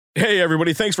Hey,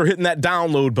 everybody, thanks for hitting that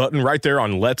download button right there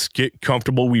on Let's Get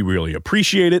Comfortable. We really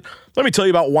appreciate it. Let me tell you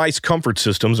about Weiss Comfort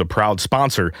Systems, a proud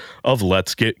sponsor of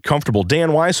Let's Get Comfortable.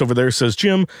 Dan Weiss over there says,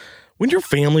 Jim, when your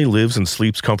family lives and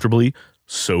sleeps comfortably,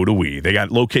 so do we. They got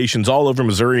locations all over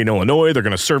Missouri and Illinois. They're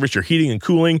going to service your heating and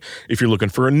cooling if you're looking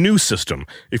for a new system.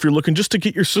 If you're looking just to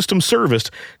get your system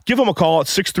serviced, give them a call at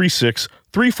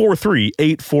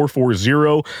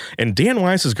 636-343-8440. And Dan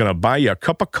Weiss is going to buy you a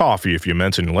cup of coffee if you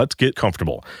mention Let's Get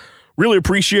Comfortable. Really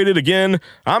appreciate it. Again,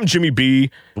 I'm Jimmy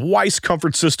B. Weiss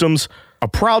Comfort Systems, a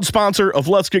proud sponsor of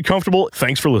Let's Get Comfortable.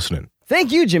 Thanks for listening.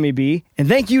 Thank you, Jimmy B, and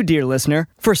thank you, dear listener,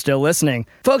 for still listening.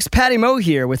 Folks, Patty Moe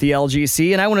here with the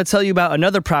LGC, and I want to tell you about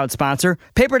another proud sponsor,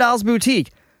 Paper Dolls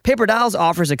Boutique. Paper Dolls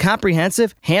offers a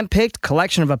comprehensive, hand-picked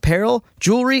collection of apparel,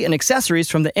 jewelry, and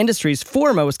accessories from the industry's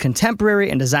foremost contemporary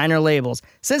and designer labels.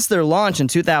 Since their launch in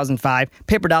 2005,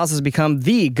 Paper Dolls has become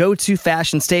the go-to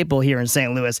fashion staple here in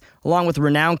St. Louis. Along with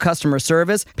renowned customer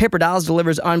service, Paper Dolls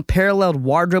delivers unparalleled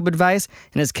wardrobe advice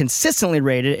and is consistently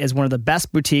rated as one of the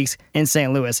best boutiques in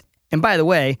St. Louis. And by the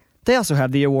way, they also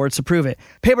have the awards to prove it.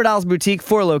 Paper Dolls Boutique,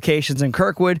 4 locations in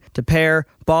Kirkwood, DePere,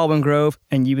 Baldwin Grove,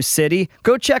 and U City.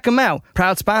 Go check them out.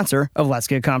 Proud sponsor of Let's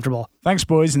Get Comfortable. Thanks,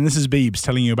 boys, and this is Beebs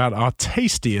telling you about our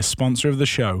tastiest sponsor of the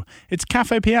show. It's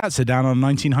Cafe Piazza down on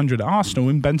 1900 Arsenal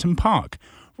in Benton Park,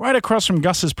 right across from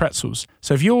Gus's Pretzels.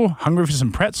 So if you're hungry for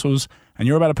some pretzels and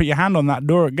you're about to put your hand on that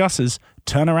door at Gus's,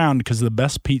 turn around because the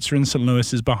best pizza in St.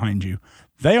 Louis is behind you.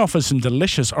 They offer some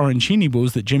delicious arancini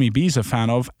balls that Jimmy B's a fan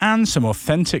of and some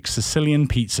authentic Sicilian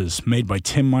pizzas made by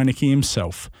Tim Meineke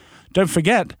himself. Don't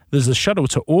forget, there's a shuttle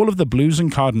to all of the Blues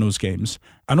and Cardinals games.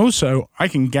 And also, I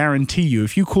can guarantee you,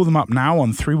 if you call them up now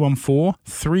on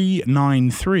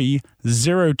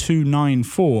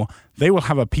 314-393-0294, they will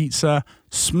have a pizza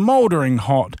smoldering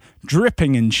hot,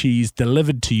 dripping in cheese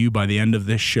delivered to you by the end of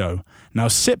this show. Now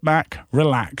sit back,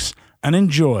 relax, and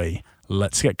enjoy.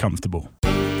 Let's Get Comfortable.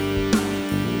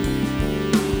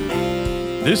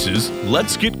 This is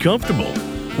Let's Get Comfortable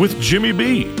with Jimmy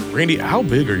B. Randy, how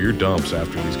big are your dumps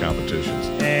after these competitions?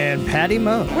 And Patty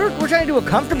Moe. We're trying to do a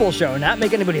comfortable show, not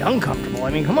make anybody uncomfortable.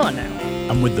 I mean, come on now.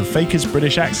 And with the fakest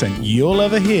British accent you'll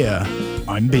ever hear,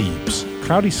 I'm Beebs.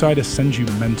 Cloudy Cider sends you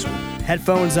mental.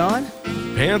 Headphones on.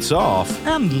 Pants off.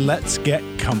 And let's get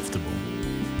comfortable.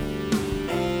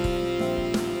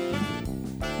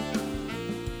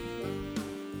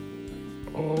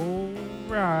 All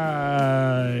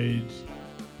right.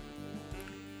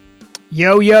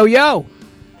 Yo, yo, yo.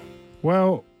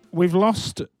 Well, we've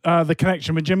lost the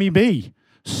connection with Jimmy B.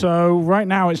 So right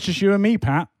now it's just you and me,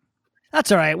 Pat. That's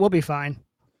all right. We'll be fine.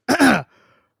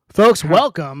 Folks,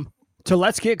 welcome to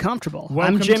Let's Get Comfortable.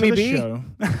 Welcome I'm Jimmy to the B. Show.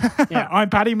 Yeah. I'm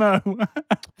Patty Moe.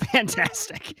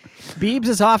 Fantastic. Beebs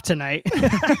is off tonight.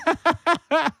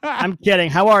 I'm kidding.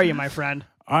 How are you, my friend?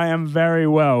 I am very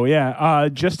well, yeah.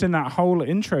 Just in that whole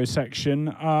intro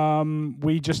section,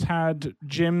 we just had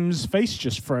Jim's face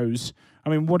just froze. I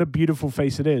mean, what a beautiful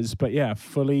face it is. But yeah,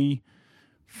 fully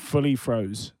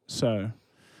froze. So,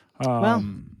 well,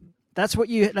 that's what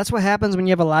happens when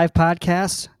you have a live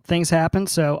podcast. Things happen,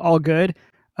 so all good.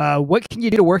 What can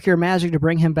you do to work your magic to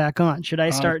bring him back on? Should I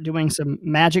start doing some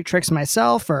magic tricks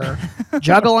myself or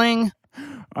juggling?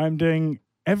 I'm doing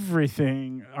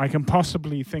everything I can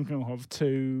possibly think of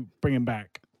to bring him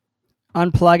back.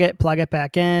 Unplug it, plug it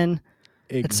back in,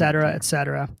 Exactly. et cetera, et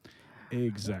cetera.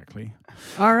 Exactly.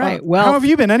 All right. Well, how have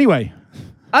you been anyway?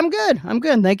 I'm good.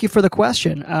 Thank you for the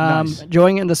question. Nice.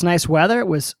 Enjoying it in this nice weather. It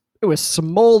was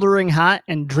smoldering hot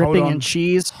and dripping in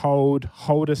cheese. Hold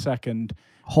a second.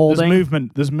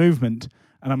 Holding. There's movement.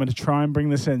 And I'm going to try and bring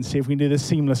this in, see if we can do this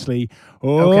seamlessly.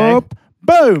 Okay. Up,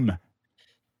 boom.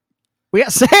 We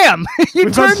got Sam.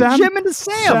 We've got turned Jim into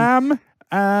Sam. Sam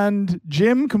and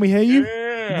Jim, can we hear you?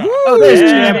 Yeah. Oh, there's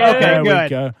Jim. Okay, There we good.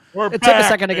 go. It took a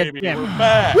second to get Jim. We're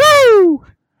back. Woo!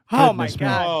 Oh my Goodness me.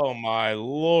 God. Oh, my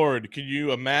Lord. Can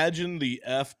you imagine the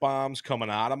F-bombs coming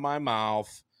out of my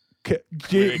mouth?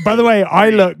 By the way,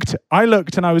 I looked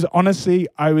and I was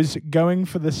going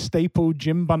for the staple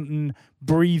Jim Bunton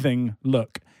breathing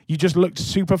look. You just looked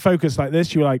super focused like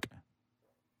this. You were like,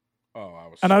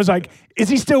 I was like, is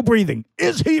he still breathing?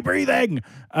 Is he breathing?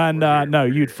 And no,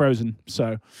 you'd frozen.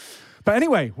 So, but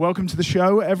anyway, welcome to the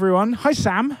show, everyone. Hi,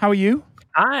 Sam. How are you?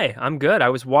 Hi, I'm good. I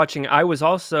was watching you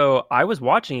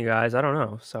guys. I don't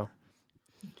know. So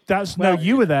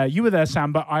you were there. You were there,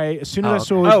 Sam. But as soon as I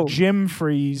saw Jim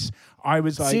freeze, I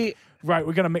was like, right,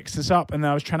 we're going to mix this up. And then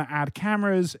I was trying to add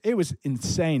cameras. It was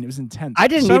insane. It was intense. I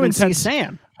didn't even see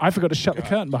Sam. I forgot to shut the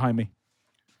curtain behind me.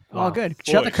 All good.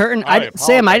 Shut the curtain.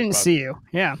 Sam, I didn't see you.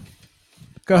 Yeah.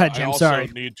 Go ahead, Jim. I also Sorry.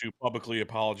 need to publicly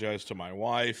apologize to my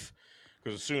wife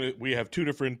because as soon as we have two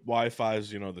different Wi-Fi's,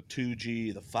 the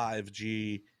 2G, the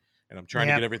 5G, and I'm trying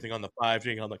to get everything on the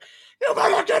 5G. And I'm like, you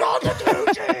better get on the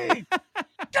 2G,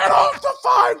 get off the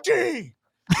 5G.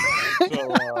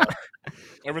 So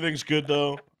everything's good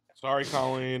though. Sorry,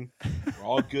 Colleen. We're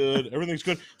all good. Everything's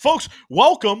good, folks.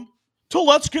 Welcome to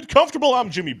Let's Get Comfortable. I'm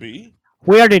Jimmy B.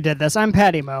 We already did this. I'm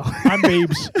Patty Mo. I'm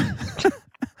Beebs.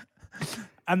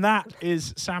 And that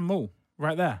is Sam Moore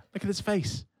right there. Look at his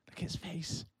face. Look at his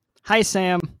face. Hi,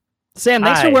 Sam. Sam,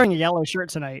 thanks Hi. for wearing a yellow shirt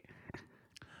tonight.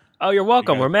 Oh, you're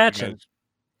welcome. We're matching.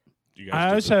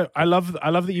 I love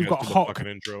that you've got Hawk fucking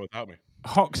intro without me.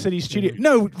 Hawk City Studio.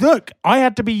 No, look, I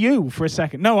had to be you for a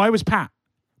second. No, I was Pat.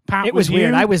 Pat It was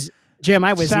weird. you. I was Jim.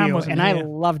 I was Sam you, wasn't and I here.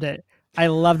 loved it. I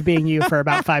loved being you for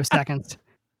about 5 seconds.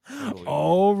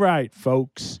 All right,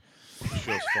 folks.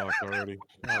 Show's fucked already.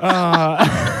 Uh,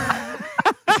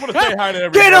 I want to say hi to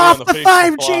everybody. Get off on the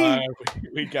Facebook 5G!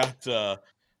 Live. We got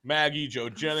Maggie, Joe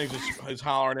Jennings is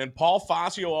hollering in. Paul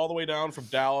Fazio all the way down from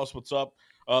Dallas. What's up?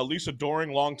 Lisa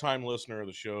Doring, longtime listener of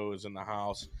the show, is in the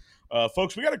house.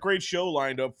 Folks, we got a great show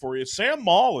lined up for you. Sam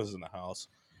Mall is in the house.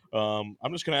 I'm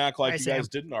just going to act like Hi, you Sam. guys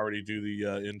didn't already do the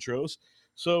intros.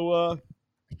 So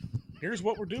here's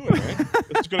what we're doing, man.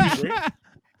 It's going to be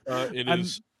great.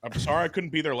 I'm sorry I couldn't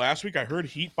be there last week. I heard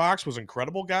Heatbox was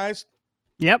incredible, guys.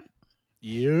 Yep.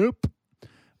 Yep.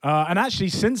 And actually,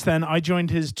 since then, I joined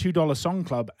his $2 song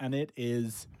club, and it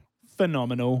is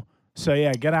phenomenal. So,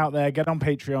 yeah, get out there, get on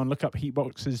Patreon, look up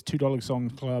Heatbox's $2 song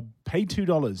club, pay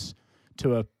 $2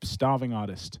 to a starving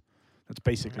artist. That's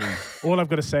basically all I've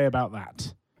got to say about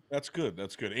that. That's good.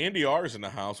 That's good. Andy R is in the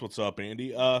house. What's up,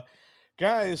 Andy?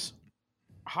 Guys,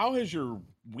 how has your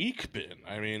week been?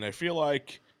 I mean, I feel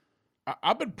like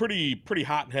I've been pretty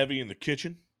hot and heavy in the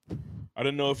kitchen. I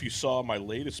didn't know if you saw my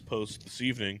latest post this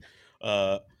evening.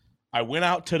 I went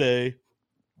out today.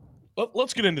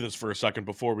 Let's get into this for a second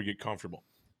before we get comfortable.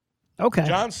 Okay.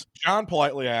 John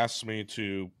politely asked me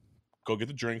to go get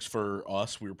the drinks for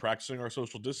us. We were practicing our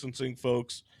social distancing,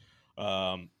 folks.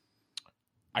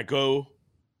 I go.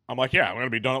 I'm like, yeah, I'm going to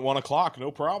be done at 1 o'clock.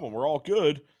 No problem. We're all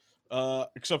good.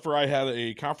 Except for I had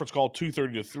a conference call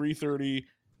 2:30 to 3:30.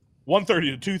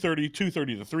 1:30 to 2:30,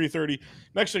 2:30 to 3:30.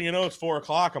 Next thing you know, it's 4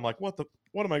 o'clock. I'm like, what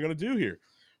am I going to do here?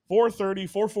 4:30,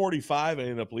 4:45, I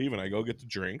end up leaving. I go get the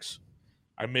drinks.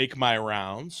 I make my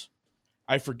rounds.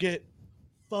 I forget,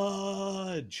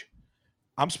 fudge.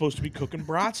 I'm supposed to be cooking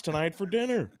brats tonight for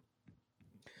dinner.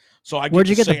 So I Where'd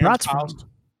you get the Sam's brats house. from?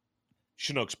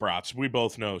 Chinook's brats. We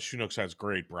both know Chinook's has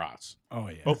great brats. Oh,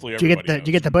 yeah. Hopefully Do you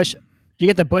everybody get the knows. Bush? Do you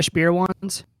get the Bush beer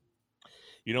ones?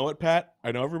 You know what, Pat?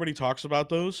 I know everybody talks about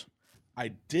those. I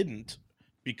didn't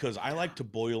because I like to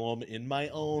boil them in my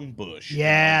own bush.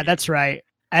 Yeah, that's right.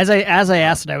 As I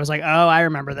asked it, I was like, oh, I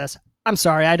remember this. I'm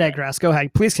sorry, I digress. Go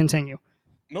ahead. Please continue.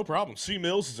 No problem. C.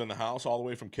 Mills is in the house all the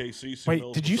way from KC. C. Wait,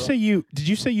 Mills, did you what's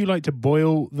say up? you like to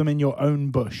boil them in your own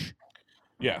bush?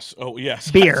 Yes. Oh, yes.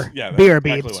 Beer. Yeah, that's Beer,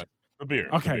 exactly Beebs. what. The beer.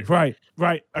 Okay, The beer.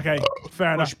 right. Okay,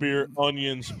 fair enough. Fresh beer,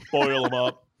 onions, boil them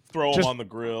up, throw them Just- on the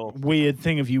grill. Weird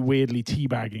thing of you weirdly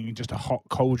teabagging in just a hot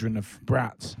cauldron of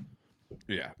brats.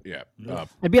 Yeah.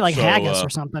 It'd be like So, haggis or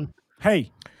something.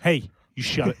 Hey, you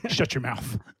shut your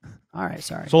mouth. All right,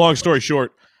 sorry. So long story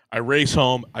short, I race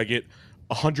home. I get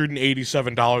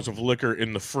 $187 of liquor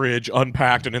in the fridge,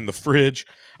 unpacked and in the fridge.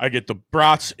 I get the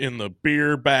brats in the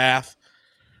beer bath,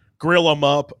 grill them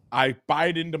up. I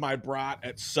bite into my brat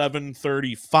at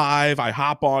 7:35. I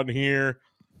hop on here,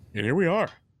 and here we are.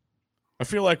 I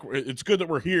feel like it's good that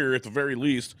we're here at the very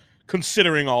least,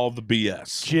 considering all of the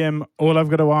BS. Jim, all I've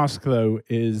got to ask though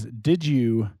is, did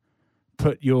you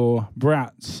put your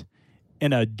brats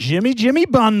in a Jimmy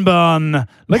bun?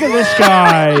 Look at this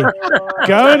guy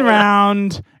going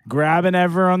around, grabbing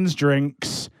everyone's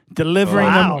drinks, delivering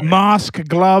Wow. them mask,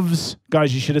 gloves.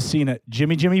 Guys, you should have seen it.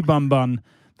 Jimmy bun.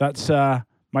 That's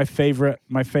my favorite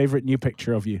new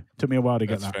picture of you. Took me a while to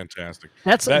get That's that. fantastic.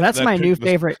 That's that my new pic-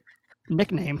 favorite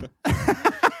nickname.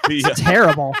 The,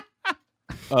 Terrible.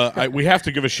 we have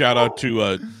to give a shout out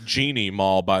to Jeannie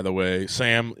Mall, by the way.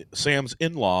 Sam's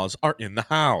in-laws are in the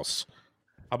house.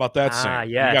 How about that, Sam?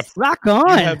 You yes. Rock you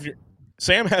on. have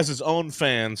Sam has his own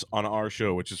fans on our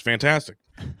show, which is fantastic.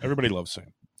 Everybody loves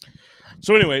Sam.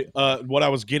 So anyway, what I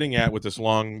was getting at with this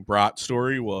long brat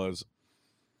story was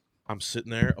I'm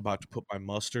sitting there about to put my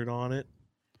mustard on it,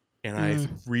 and I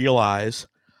realize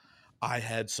I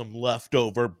had some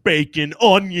leftover bacon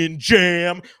onion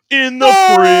jam in the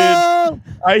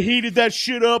fridge. I heated that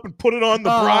shit up and put it on the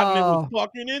brat, and it was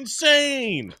fucking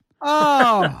insane.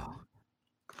 Oh.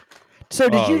 So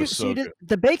did Oh, it you? was So so you did, good.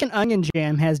 the bacon onion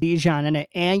jam has Dijon in it,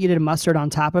 and you did mustard on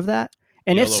top of that.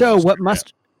 And if Yellow so, mustard, what yeah.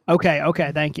 mustard?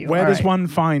 Okay, thank you. Where All does right. one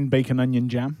find bacon onion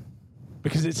jam?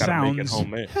 Because it Gotta make it sounds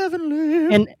homemade.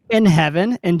 heavenly. in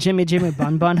heaven, in Jimmy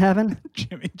Bun Bun heaven?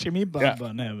 Jimmy Bun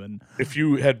Bun heaven. If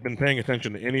you had been paying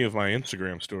attention to any of my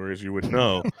Instagram stories, you would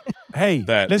know Hey,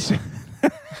 that listen.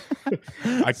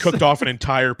 I cooked off an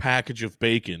entire package of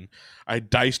bacon. I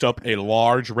diced up a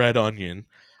large red onion.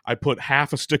 I put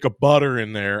half a stick of butter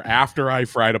in there after I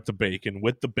fried up the bacon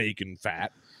with the bacon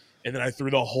fat. And then I threw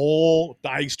the whole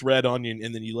diced red onion,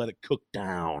 and then you let it cook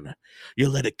down. You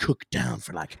let it cook down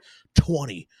for like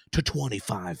 20 to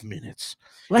 25 minutes.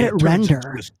 Let And it turns into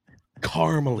render. this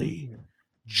caramely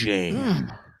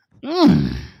jam.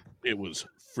 Mm. It was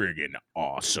friggin'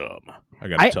 awesome. I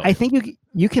gotta tell I you. think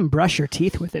you can brush your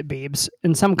teeth with it, Beebs.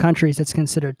 In some countries, it's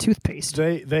considered toothpaste.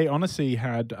 They honestly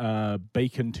had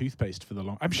bacon toothpaste for the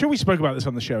long. I'm sure we spoke about this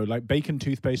on the show. Like bacon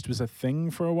toothpaste was a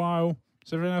thing for a while.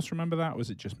 Does everyone else remember that? Or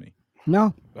was it just me?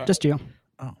 No, just you.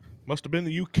 Must have been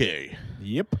the UK.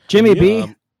 Yep. Jimmy B.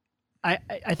 Um, I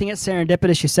think it's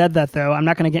serendipitous you said that, though. I'm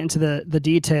not going to get into the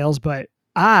details, but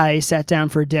I sat down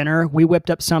for dinner. We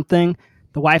whipped up something.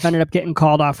 The wife ended up getting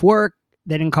called off work.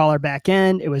 They didn't call her back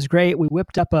in. It was great. We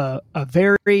whipped up a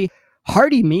very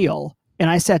hearty meal, and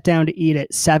I sat down to eat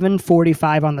at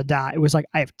 7:45 on the dot. It was like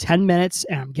I have 10 minutes,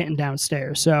 and I'm getting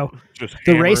downstairs. So Just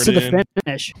the hammer race it to the in.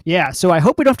 finish. Yeah, so I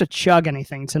hope we don't have to chug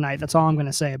anything tonight. That's all I'm going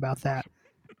to say about that.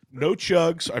 No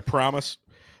chugs, I promise.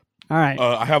 All right.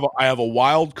 I have a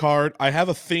wild card. I have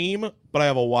a theme, but I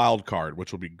have a wild card,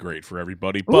 which will be great for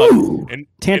everybody. But Ooh, in order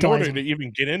tantalizing. to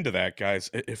even get into that, guys,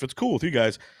 if it's cool with you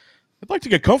guys, I'd like to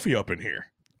get comfy up in here.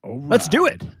 Let's do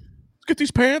it. Let's get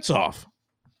these pants off.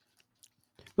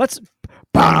 Let's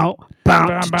bow.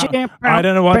 I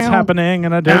don't know what's happening,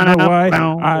 and I don't know why.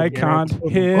 I can't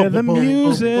hear the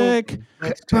music. All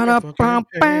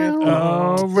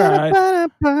right.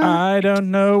 I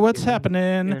don't know what's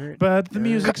happening, but the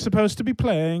music's supposed to be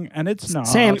playing, and it's not.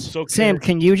 Sam, It's okay. Sam,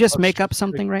 can you just make up Let's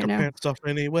something take right our now? Pants off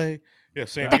anyway. Yeah,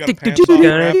 Sam, you got a pants off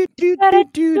rap?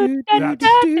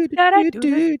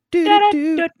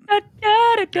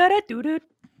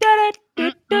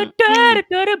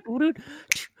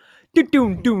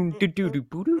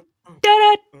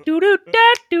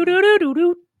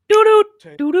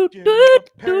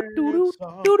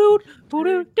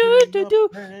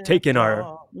 Taking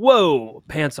our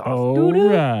pants off. All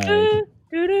right.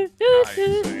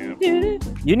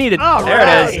 You need it. All There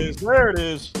right. it is. There it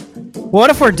is. What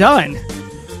if we're done?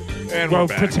 And Well, we're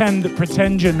back.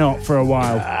 pretend you're not for a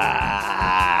while.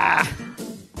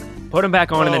 Put them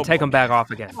back on and Oh, then take them back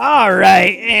off again. All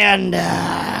right, and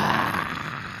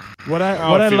What Oh,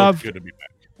 I it feels loved good to be back.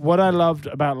 What I loved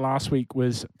about last week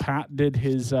was Pat did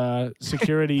his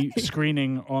security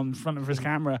screening on front of his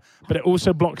camera, but it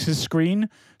also blocks his screen.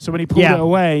 So when he pulled Yeah. it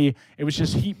away, it was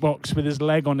just Heatbox with his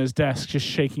leg on his desk, just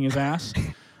shaking his ass.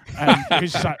 And he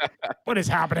was just like, "What is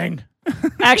happening?"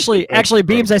 actually,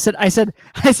 Beebs, I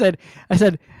said,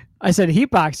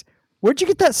 Heatbox, where'd you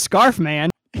get that scarf, man?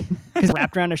 He's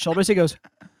wrapped around his shoulders. He goes,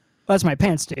 that's my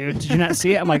pants, dude. Did you not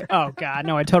see it? I'm like, oh God,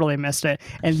 no, I totally missed it.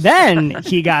 And then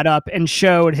he got up and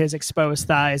showed his exposed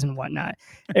thighs and whatnot.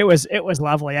 It was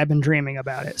lovely. I've been dreaming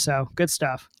about it. So good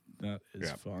stuff. That is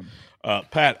Yeah. fun.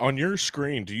 Pat, on your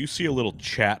screen, do you see a little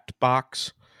chat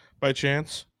box by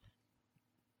chance?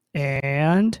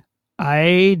 And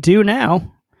I do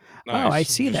now. Oh, I Nice.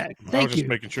 see Just- that. I was Thank just you.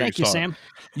 making sure Thank you you, saw it. Sam.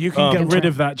 You can get Good rid job.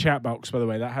 of that chat box, by the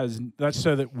way. That's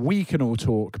so that we can all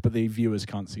talk, but the viewers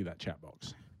can't see that chat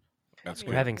box. That's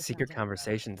We're good. having secret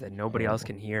conversations that nobody else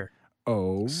can hear.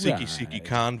 Oh, Seeky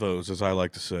convos, as I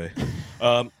like to say.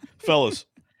 Fellas,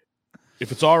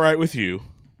 if it's all right with you,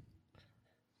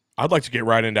 I'd like to get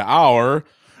right into our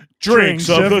drinks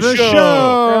of the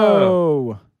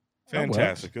show.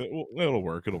 Fantastic. It'll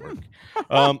work. It'll work.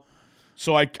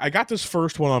 So I got this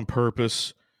first one on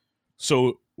purpose.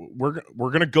 So we're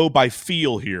gonna go by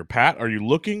feel here. Pat, are you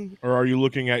looking or are you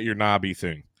looking at your knobby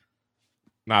thing?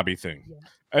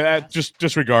 Just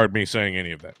disregard me saying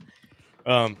any of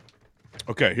that.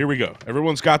 Okay, here we go.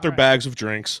 Everyone's got their bags of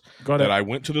drinks. Got that it. I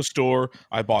went to the store.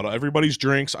 I bought everybody's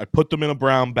drinks. I put them in a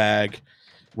brown bag.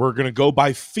 We're gonna go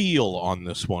by feel on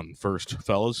this one first,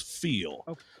 fellas. Feel.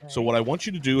 So what I want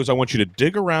you to do is I want you to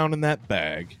dig around in that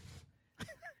bag,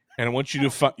 and I want you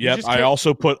to. Yep. just I can't-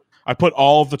 also put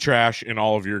all of the trash in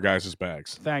all of your guys'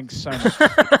 bags. Thanks so much.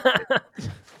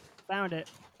 Found it.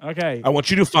 Okay. I want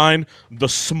you to find the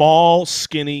small,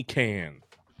 skinny can.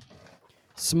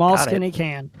 Small, Got it. skinny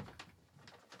can.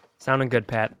 Sounding good,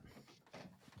 Pat.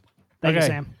 Thank you, Okay.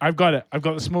 Sam. I've got it. I've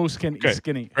got the small skinny. Okay.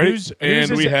 Skinny. Ready? Whose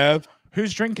And is we it? have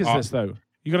Whose drink is this though?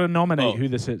 You got to nominate Oh. who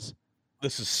this is.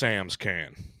 this is Sam's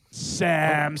can.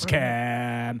 Sam's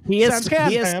Can. He is Sam's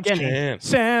Can. he is Sam's skinny. Can.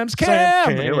 Sam's Sam's Can.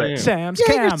 Can. Do it. Sam's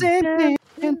Can.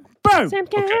 Boom. Sam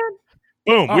can. Okay.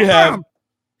 Boom. Oh, We have boom.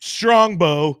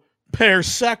 Strongbow Pear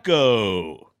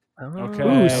Secco.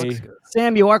 Okay.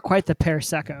 Sam, you are quite the pear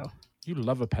secco. You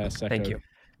love a pear secco. Thank you.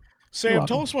 Sam, welcome.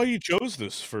 tell us why you chose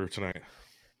this for tonight.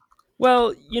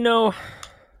 Well,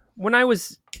 when I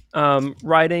was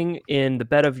riding in the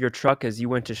bed of your truck as you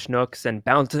went to Schnucks and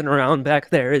bouncing around back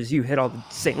there as you hit all the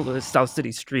St. Louis South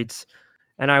City streets,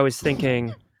 and I was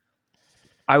thinking,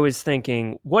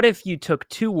 what if you took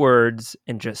two words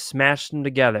and just smashed them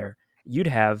together? You'd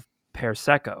have pear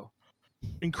secco.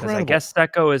 Because Incredible. I guess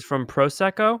secco is from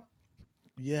Prosecco,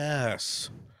 Yes.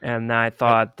 and I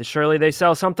thought surely they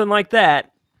sell something like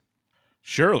that.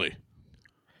 Surely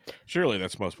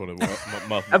that's most what it was.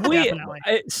 Have we? Definitely.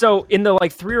 So in the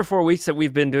 3 or 4 weeks that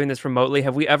we've been doing this remotely,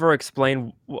 have we ever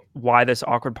explained why this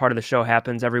awkward part of the show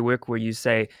happens every week, where you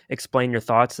say explain your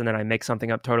thoughts and then I make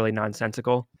something up totally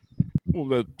nonsensical? Well,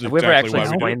 that's Have we ever exactly actually why we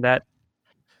do it. explained that?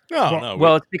 No.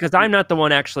 Well, it's because I'm not the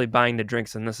one actually buying the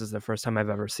drinks, and this is the first time I've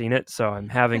ever seen it, so I'm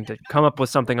having to come up with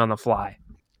something on the fly.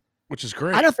 which is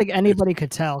great. I don't think anybody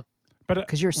could tell But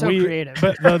because you're so we- creative.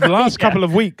 But the last couple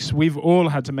of weeks, we've all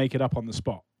had to make it up on the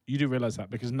spot. You do realize that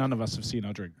because none of us have seen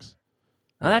our drinks.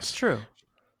 Oh, that's true.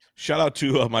 Shout out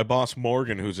to my boss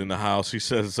Morgan, who's in the house. He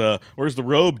says, "Where's the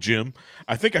robe, Jim?"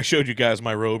 I think I showed you guys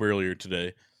my robe earlier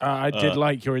today. I did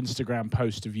like your Instagram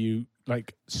post of you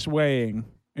swaying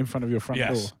in front of your front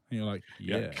Yes. door. And you're like,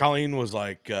 yeah. Colleen was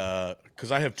like,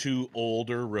 because I have two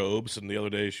older robes, and the other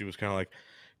day she was kind of like,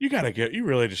 you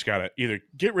really just gotta either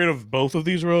get rid of both of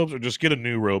these robes or just get a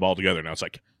new robe altogether. Now it's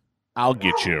like, I'll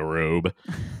get you a robe.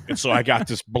 And so I got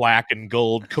this black and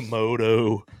gold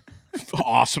Komodo,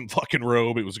 awesome fucking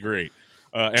robe. It was great.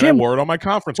 And I Jim, wore it on my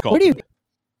conference call. Where do you?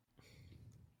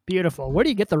 Beautiful. Where do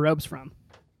you get the robes from?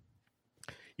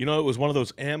 It was one of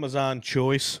those Amazon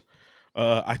choice.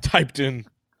 I typed in,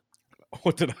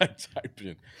 what did I type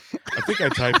in? I think I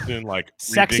typed in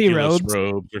Sexy ridiculous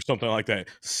robes? or something like that.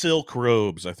 Silk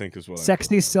robes, I think is what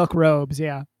Sexy silk robes.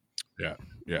 Yeah.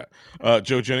 Yeah.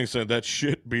 Joe Jennings said that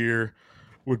shit beer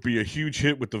would be a huge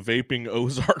hit with the vaping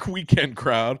Ozark weekend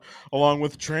crowd, along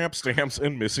with tramp stamps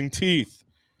and missing teeth.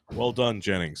 Well done,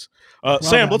 Jennings.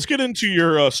 Sam, done. let's get into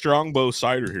your Strongbow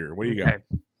cider here. What do you got? Okay.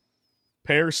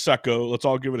 Pear Secco. Let's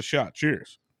all give it a shot.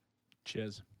 Cheers.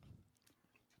 Cheers.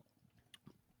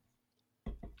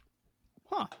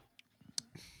 Huh.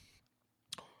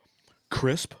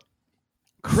 Crisp.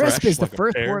 Crisp Fresh is the like a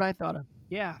first pear. word I thought of.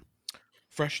 Yeah.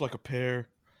 Fresh like a pear.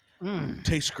 Mm.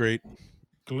 Tastes great.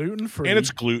 Gluten free. And it's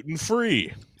gluten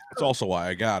free. That's also why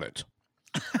I got it.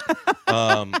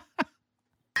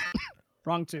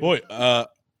 Wrong too. Boy,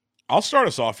 I'll start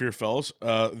us off here, fellas.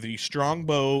 The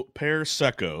Strongbow Pear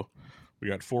Secco. We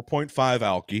got 4.5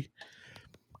 alky.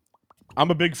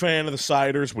 I'm a big fan of the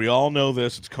ciders. We all know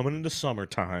this. It's coming into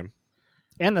summertime,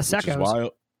 And the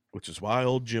which is seccos. why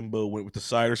old Jimbo went with the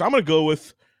ciders. I'm going to go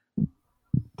with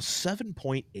a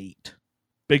 7.8.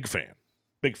 Big fan.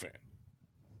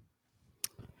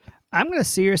 I'm going to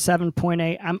see your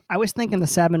 7.8. I was thinking the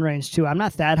 7 range too. I'm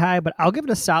not that high, but I'll give it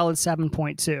a solid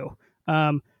 7.2.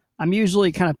 I'm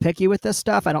usually kind of picky with this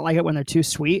stuff. I don't like it when they're too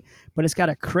sweet, but it's got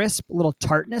a crisp little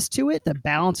tartness to it that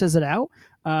balances it out.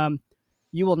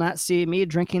 You will not see me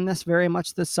drinking this very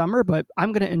much this summer, but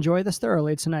I'm going to enjoy this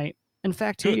thoroughly tonight. In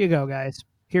fact, here Good. you go, guys.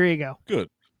 Here you go. Good.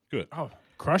 Oh,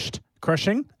 crushing.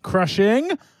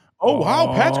 Oh,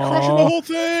 wow. Pat's crushing the whole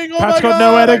thing. Oh, Pat's my got God.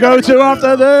 nowhere to go to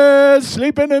after this.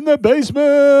 Sleeping in the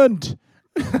basement.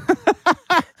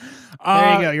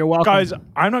 There you go. You're welcome. Guys,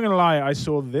 I'm not going to lie. I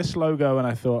saw this logo and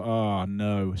I thought, oh,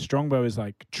 no. Strongbow is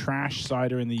like trash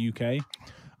cider in the UK.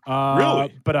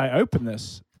 Really? But I opened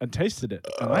this and tasted it.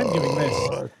 And I'm giving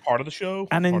this Part of the show.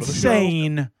 an Part of the show.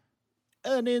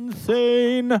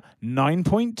 insane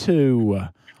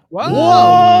 9.2. Whoa.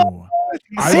 Whoa.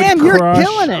 I Sam, would you're crush-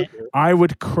 killing it. I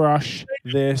would crush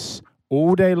this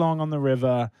all day long on the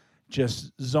river,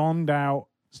 just zoned out,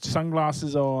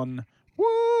 sunglasses on, woo,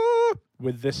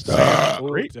 with this stuff all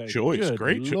Great day. choice. Good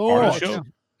Great choice. Lord. Part of the show.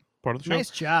 Part of the show. Nice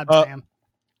job, Uh, Sam.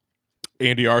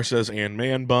 Andy R says, and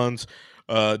man buns.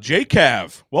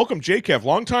 J-Cav. Welcome, J-Cav.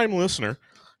 Longtime listener.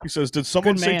 He says, did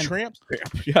someone Good say man. tramp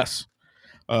stamp? Yes.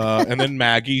 And then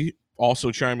Maggie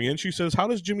also chiming in. She says, how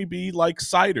does Jimmy B like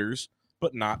ciders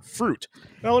but not fruit?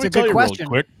 Now, let It's me a tell good you question.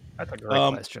 really quick. That's a great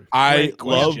question. I Great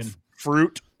love question.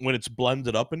 fruit when it's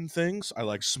blended up in things. I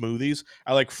like smoothies.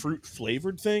 I like fruit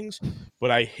flavored things, but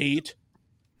I hate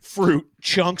fruit,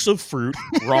 chunks of fruit,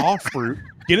 raw fruit.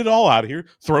 Get it all out of here.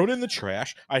 Throw it in the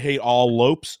trash. I hate all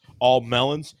lopes, all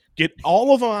melons. Get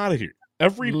all of them out of here.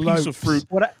 Every piece of Lopes. fruit.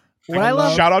 What What I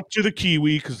love, Shout out to the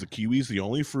kiwi because the kiwi's the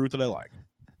only fruit that I like.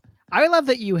 I love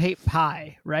that you hate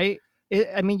pie, right?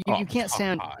 I mean, you can't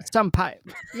stand pie. some pie.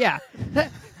 Yeah,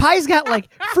 pie's got like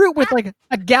fruit with like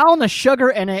a gallon of sugar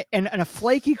in it and a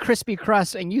flaky, crispy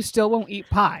crust, and you still won't eat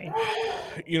pie.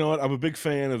 You know what? I'm a big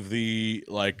fan of the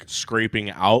like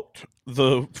scraping out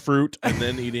the fruit and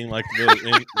then eating like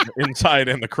the inside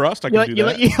and the crust. I can do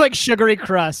that. You like sugary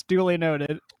crust. Duly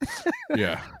noted.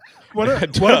 Yeah. What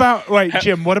about wait,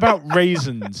 Jim? What about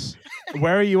raisins?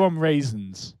 Where are you on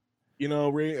raisins? You know,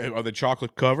 are they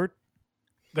chocolate covered?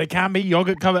 They can be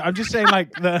yogurt covered. I'm just saying,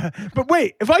 like the. But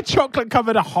wait, if I chocolate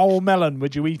covered a whole melon,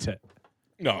 would you eat it?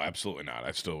 No, absolutely not.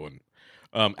 I still wouldn't.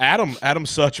 Adam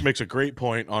Such makes a great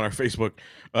point on our Facebook.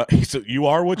 He said, "You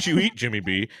are what you eat, Jimmy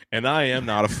B, and I am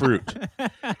not a fruit."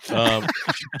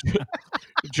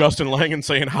 Justin Langan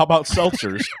saying, "How about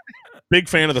seltzers?" Big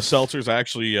fan of the seltzers. I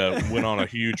actually went on a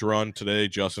huge run today.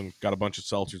 Justin got a bunch of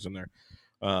seltzers in there.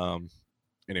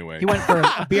 Anyway, He went for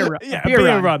a beer run. Yeah, a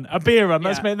beer run. A beer run.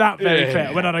 Let's Yeah. make that very Yeah.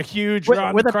 fair. Went on a huge With-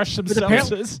 run, with a- crushed some with a pair-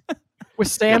 seltzers. With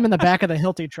Sam in the back of the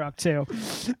Hilti truck too.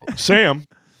 Sam,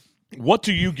 what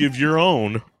do you give your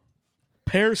own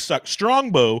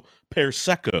Strongbow Pear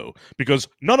Secco? Because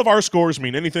none of our scores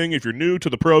mean anything. If you're new to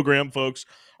the program, folks,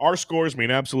 our scores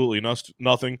mean absolutely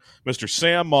nothing. Mr.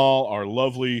 Sam Mall, our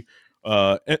lovely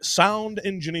sound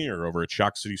engineer over at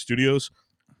Shock City Studios,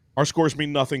 our scores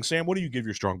mean nothing. Sam, what do you give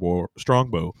your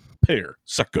Strongbow Pear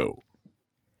Secco?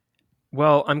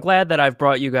 Well, I'm glad that I've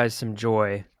brought you guys some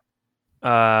joy.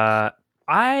 I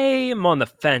am on the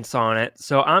fence on it,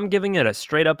 so I'm giving it a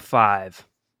straight up 5.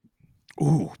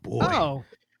 Ooh, boy. Oh,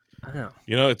 I know.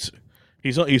 You know,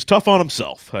 he's tough on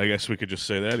himself. I guess we could just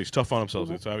say that. He's tough on himself.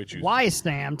 That's how he chooses. why,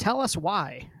 Sam? Tell us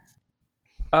why.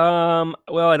 Well,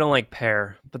 I don't like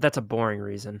pear, but that's a boring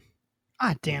reason.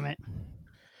 Ah, damn it.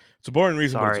 It's a boring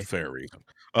reason, but Sorry. it's a fair reason.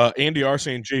 Andy R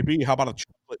saying, JB, how about a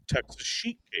chocolate Texas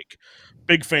sheet cake?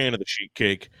 Big fan of the sheet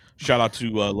cake. Shout out to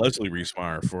Leslie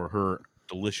Reesmeyer for her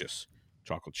delicious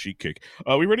chocolate sheet cake.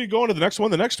 We ready to go on to the next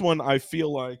one? The next one, I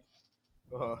feel like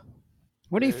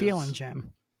What are you Yes. feeling,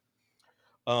 Jim?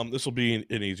 this will be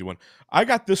an easy one. I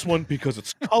got this one because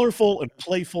it's colorful and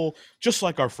playful, just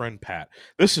like our friend Pat.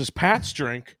 This is Pat's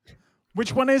drink.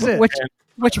 Which one is it? Which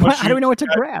one? What How do we know what to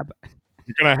grab?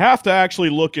 You're going to have to actually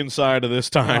look inside of this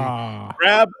time. Ah,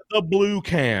 Grab the blue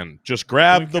can. Just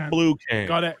grab Blue the can. blue can.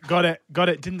 got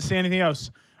it. Didn't see anything else.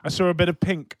 I saw a bit of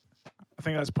pink. I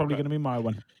think that's probably going to be my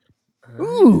one.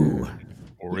 Ooh.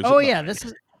 Or is Oh it yeah, not? this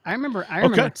is. I remember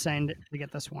Okay. saying to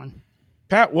get this one.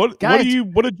 Pat, what Guys. did you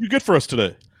get for us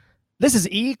today? This is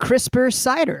E Crisper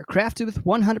cider, crafted with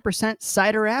 100%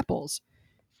 cider apples.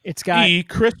 It's got E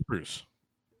Crispers.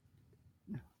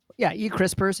 E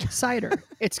Crispers cider.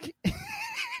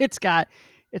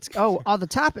 On the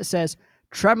top it says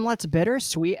Tremlett's Bitter,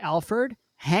 Sweet Alford,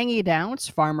 Hangy Downs,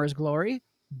 Farmer's Glory,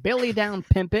 Billy Down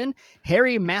Pimpin',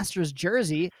 Harry Masters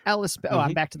Jersey, Ellis. Oh,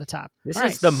 I'm back to the top. This All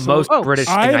is right, the so- most oh, British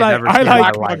thing I I've like- ever I seen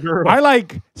like- in my life. I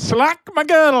like slack my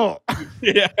girdle.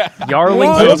 Yeah.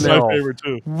 Yarlington That's my Mill. favorite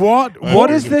too.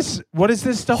 What is this? What is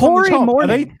this stuff Hoary on the top?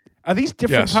 morning. Are these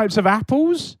different Yes. types of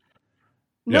apples?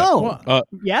 No. What?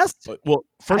 Yes. Well,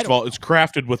 first of don't- all, it's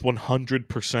crafted with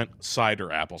 100%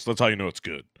 cider apples. That's how you know it's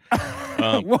good.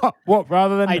 What?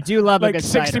 Rather than I do love a like good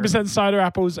cider. 60% cider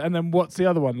apples, and then what's the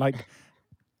other one? Like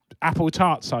apple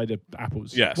tart cider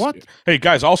apples. Yes. What? Hey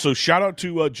guys, also shout out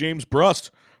to James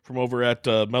Brust from over at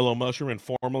Mellow Mushroom and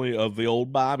formerly of the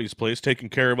old Bobby's Place, taking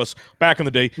care of us back in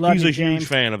the day. Love He's you, a huge James.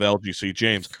 fan of LGC.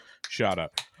 James, shout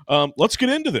out. Let's get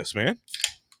into this, man.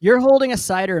 You're holding a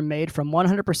cider made from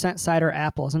 100% cider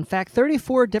apples. In fact,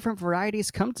 34 different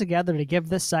varieties come together to give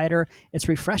this cider its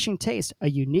refreshing taste, a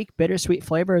unique bittersweet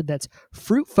flavor that's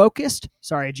fruit-focused,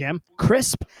 sorry, Jim,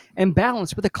 crisp, and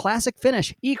balanced with a classic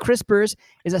finish. E Crispers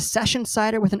is a session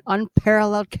cider with an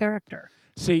unparalleled character.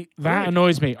 See, that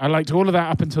annoys me. I liked all of that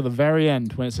up until the very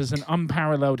end when it says an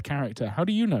unparalleled character. How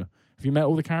do you know? Have you met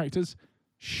all the characters?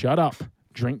 Shut up.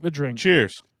 Drink the drink.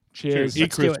 Cheers. Cheers. E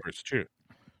Let's do it. Crispers. Cheers.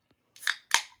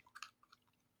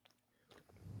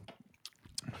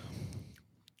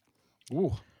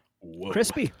 Ooh. Whoa.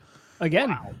 Crispy.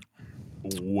 Again,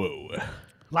 Whoa.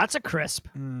 lots of crisp.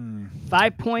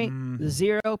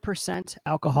 5.0%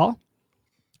 alcohol.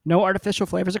 No artificial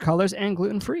flavors or colors, and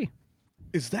gluten-free.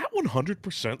 Is that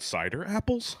 100% cider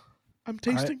apples I'm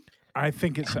tasting? I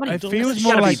think it's. many It delicious- feels It's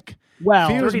more gotta be- like. Well,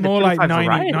 Feels 30 to more like 35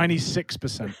 varieties.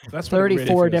 96%. That's what it really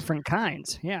 34 feels. different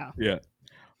kinds. Yeah. Yeah.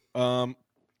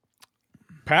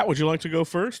 Pat, would you like to go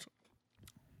first?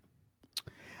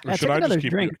 Or Yeah, should take I just another keep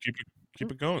drink.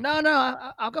 it going?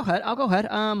 No, I'll go ahead.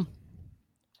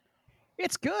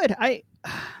 It's good.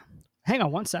 Hang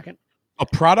on one second. A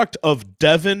product of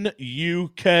Devon,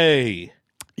 UK.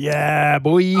 Yeah,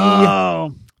 boy.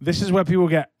 Oh, This is where people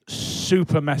get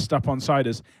super messed up on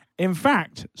ciders. In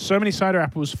fact, so many cider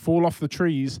apples fall off the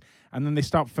trees and then they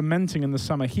start fermenting in the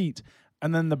summer heat.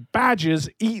 And then the badgers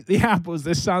eat the apples.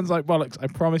 This sounds like bollocks, I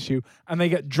promise you. And they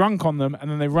get drunk on them and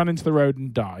then they run into the road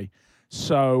and die.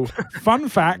 So, fun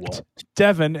fact,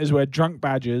 Devon is where drunk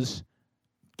badgers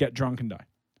get drunk and die.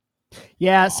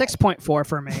 yeah, 6.4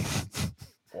 for me.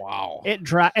 Wow. It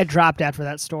dropped after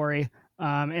that story,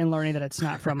 and learning that it's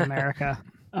not from America.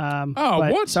 But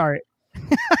what? Sorry.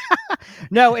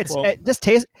 No, it's Well- just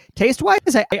taste wise.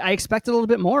 I expected a little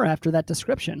bit more after that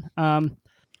description.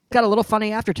 Got a little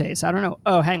funny aftertaste. I don't know.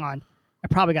 Oh, hang on. I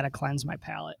probably got to cleanse my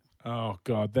palate. Oh,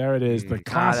 God, there it is. The that's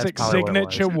classic probably what it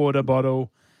signature was. water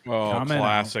bottle. Oh, Coming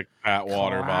classic Pat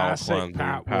Water Classic bottle cleansing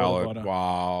Pat palette. Water.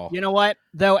 Wow. You know what?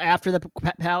 Though after the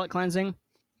palate cleansing,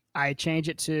 I change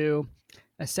it to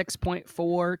a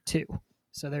 6.42.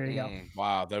 So there you go.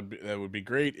 Wow, that would be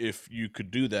great if you could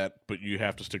do that, but you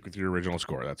have to stick with your original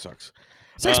score. That sucks.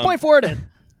 6.4 it is.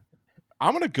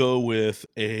 I'm gonna go with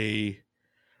a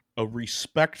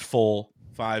respectful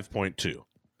 5.2.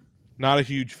 Not a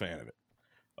huge fan of it,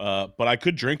 but I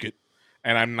could drink it,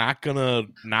 and I'm not gonna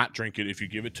not drink it if you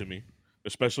give it to me,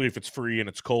 especially if it's free and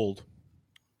it's cold.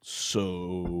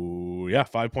 So yeah,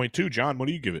 5.2. John, what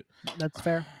do you give it? That's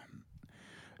fair.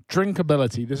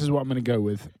 Drinkability. This is what I'm going to go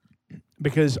with.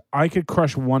 Because I could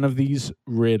crush one of these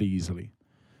really easily.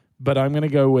 But I'm going to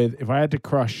go with, if I had to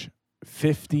crush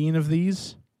 15 of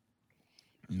these,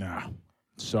 nah,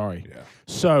 sorry. Yeah.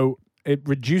 So it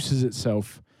reduces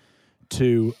itself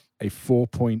to a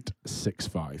 4.65.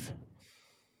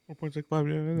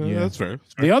 4.65. Yeah. That's fair.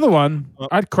 The other one,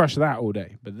 I'd crush that all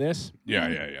day. But this,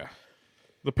 Yeah.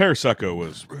 The Pear Seco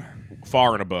was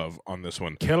far and above on this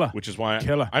one. Killer. Which is why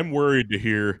Killer. I'm worried to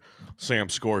hear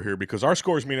Sam's score here because our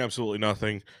scores mean absolutely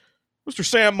nothing. Mr.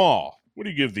 Sam Maw, what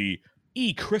do you give the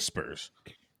E-Crispers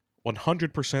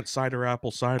 100% cider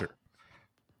apple cider?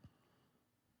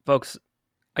 Folks,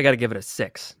 I got to give it a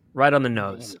 6. Right on the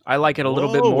nose. I like it a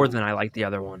little bit Whoa. more than I like the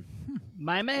other one.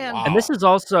 My man. Wow. And this is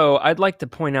also, I'd like to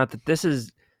point out that this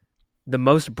is the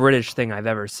most British thing I've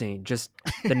ever seen. Just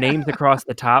the names across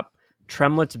the top.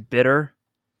 Tremlett's Bitter,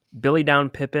 Billy Down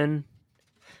Pippin,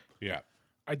 Yeah.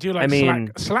 I do like I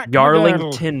mean, slack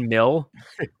Yarlington Mill.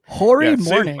 Hoary Yeah,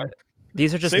 morning.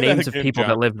 These are just Say that names of again, people John.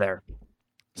 that live there.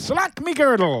 Slack me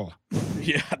girdle.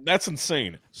 Yeah, that's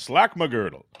insane. Slack my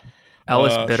girdle.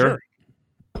 Ellis Bitter.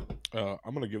 Sure.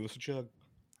 I'm going to give this a chug.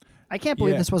 I can't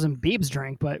believe Yeah. this wasn't Beeb's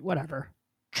drink, but whatever.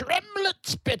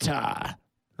 Tremlett's bitter.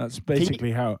 That's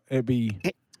basically how it'd be.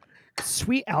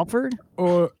 Sweet Alfred?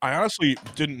 Or I honestly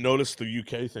didn't notice the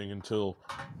UK thing until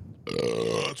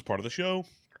it's part of the show.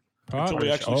 part we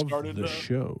actually of started, the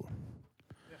show.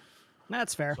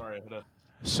 That's fair. Sorry, I had to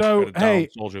So, down hey,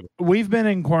 soldier. we've been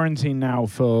in quarantine now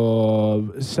for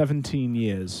 17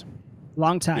 years.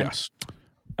 Long time. Yes.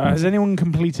 Has anyone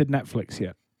completed Netflix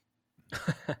yet?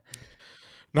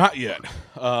 Not yet.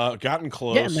 Gotten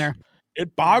close. Getting there.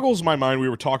 It boggles my mind. We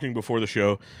were talking before the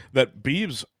show that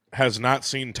Beebs has not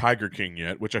seen Tiger King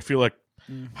yet, which I feel like,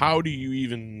 how do you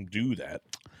even do that?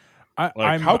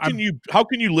 How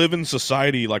can you live in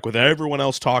society like with everyone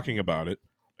else talking about it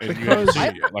and you haven't Because- seen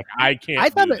it yet? Like I can't I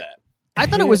thought do it- that. I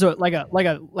thought it was like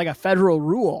a federal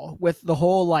rule with the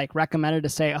whole like recommended to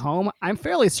stay at home. I'm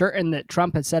fairly certain that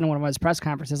Trump had said in one of his press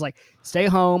conferences, like, stay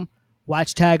home,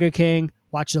 watch Tiger King,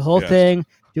 watch the whole Yes. thing,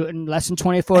 do it in less than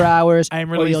 24 hours,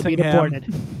 I'm or you'll be releasing him.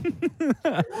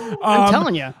 deported. I'm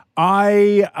telling you.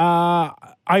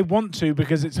 I want to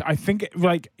because it's. I think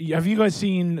like. Have you guys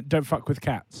seen Don't Fuck with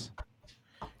Cats?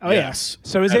 Oh Yes.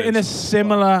 So is That it in a is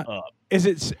similar? up. Is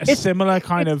it a similar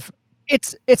kind of?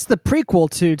 It's the prequel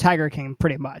to Tiger King,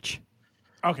 pretty much.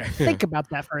 Okay. Think about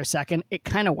that for a second. It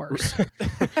kind of works.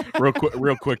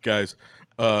 real quick, guys.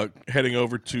 Heading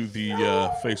over to the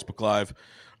Facebook Live.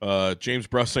 James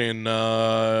Bruss saying,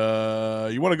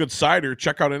 you want a good cider?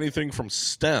 Check out anything from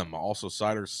Stem. Also,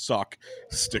 ciders suck.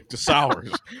 Stick to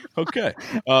sours. Okay.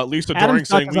 Lisa Adam Doring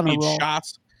saying Suck is we on a need roll.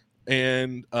 shots,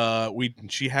 and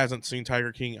she hasn't seen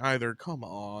Tiger King either. Come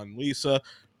on, Lisa.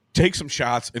 Take some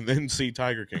shots and then see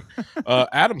Tiger King.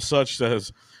 Adam Such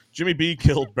says Jimmy B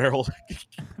killed Carol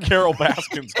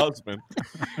Baskin's husband,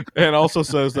 and also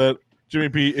says that Jimmy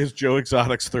B is Joe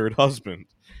Exotic's third husband.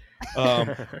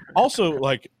 Also,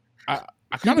 like, I kind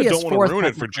of Maybe his don't want fourth, to ruin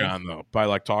it for technically. John though by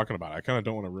like talking about it. I kind of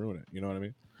don't want to ruin it. You know what I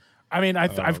mean? I mean,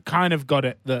 I've kind of got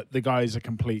it that the guy's a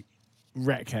complete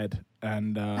wreckhead,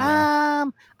 and I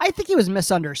think he was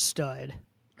misunderstood.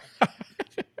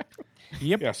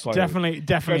 yep, Yeah, slightly.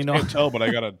 definitely You guys not. can't tell, but I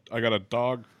got a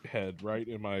dog head right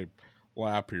in my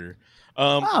lap here.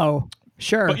 Oh,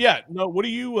 sure. But yeah, no. What do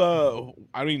you?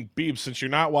 I mean, Beebs, since you're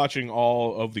not watching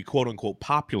all of the quote unquote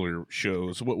popular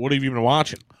shows, what have you been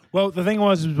watching? Well, the thing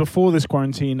was before this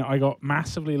quarantine, I got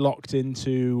massively locked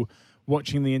into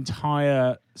watching the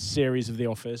entire series of The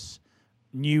Office,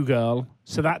 New Girl.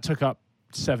 So that took up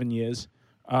 7 years.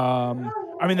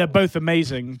 I mean, they're both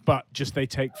amazing, but just they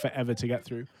take forever to get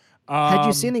through. Had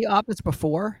you seen The Office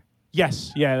before?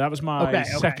 Yes, yeah, that was my Okay.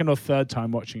 second or third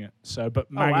time watching it. So, but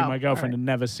Maggie, wow. my girlfriend, All had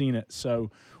never seen it, so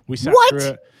we sat What? through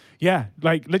it. Yeah,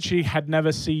 like literally had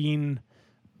never seen.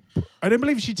 I don't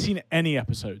believe she'd seen any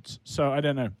episodes, so I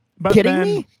don't know. But Kidding then,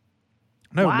 me?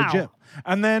 No, Wow. legit.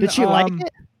 And then Did she like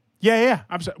it? Yeah,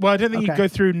 absolutely. Well, I don't think you Okay. go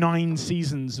through 9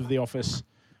 seasons of The Office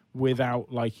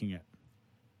without liking it.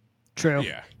 True.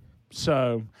 Yeah.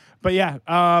 So, but yeah,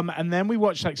 and then we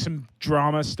watched like some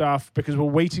drama stuff because we're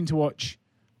waiting to watch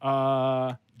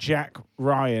Jack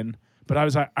Ryan. But I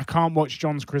was like, I can't watch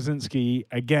John Krasinski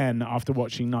again after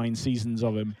watching 9 seasons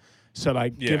of him. So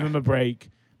like, give Yeah. him a break.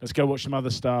 Let's go watch some other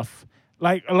stuff.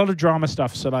 Like a lot of drama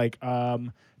stuff. So like,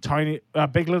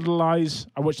 Big Little Lies.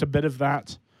 I watched a bit of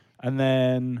that, and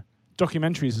then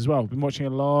documentaries as well. Been watching a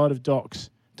lot of docs.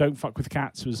 Don't Fuck with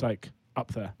Cats was like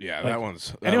up there. Yeah, Like, that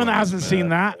one's. anyone that one's hasn't seen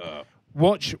that, up.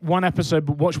 watch one episode.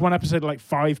 But watch one episode at like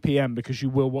 5 p.m. because you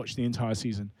will watch the entire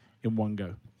season in one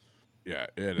go. Yeah,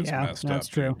 it is Yeah, messed that's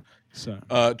up. true.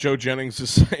 So Joe Jennings is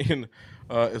saying,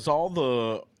 is all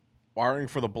the wiring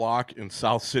for the block in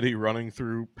South City running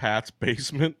through Pat's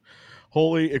basement?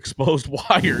 Holy exposed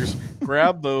wires.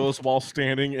 Grab those while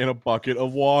standing in a bucket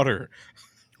of water.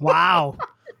 Wow.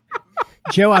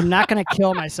 Joe, I'm not going to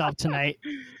kill myself tonight.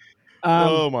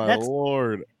 Oh my that's,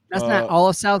 lord. That's not all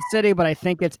of South City, but I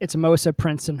think it's most of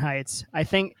Princeton Heights. I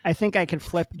think I could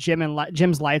flip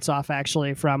Jim's lights off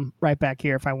actually from right back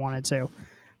here if I wanted to,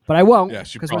 but I won't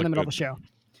Yes, you because we're in the middle probably of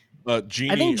the show.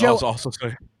 Jeannie think Joe- was also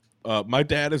saying, my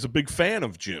dad is a big fan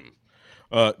of Jim.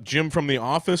 Jim from The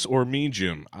Office or me,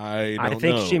 Jim? I don't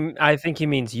know. I think he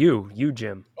means you,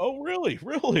 Jim. Oh, really?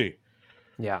 Really?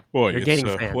 Yeah. Boy, You're it's,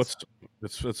 gaining fans.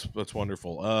 That's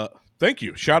wonderful. Thank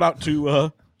you. Shout out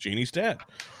to Jeannie's dad.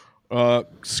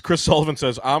 Chris Sullivan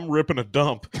says, I'm ripping a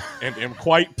dump and am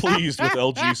quite pleased with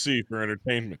LGC for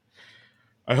entertainment.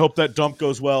 I hope that dump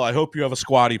goes well. I hope you have a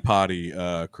squatty potty,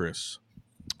 Chris.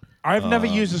 I've never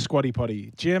used a squatty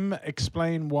potty. Jim,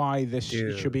 explain why this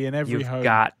should be in every You've home.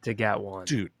 got to get one.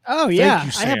 Dude, Oh yeah, you, I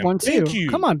have Sam. one too. Thank you.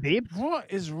 Come on, Beeb. What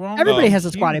is wrong? Everybody with has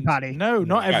a squatty humans? potty. No,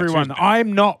 not Yeah, everyone. seriously.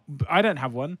 I'm not. I don't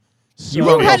have one. So You You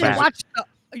won't go hadn't back. watched.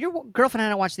 Your girlfriend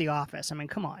hadn't watched The Office. I mean,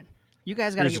 come on. You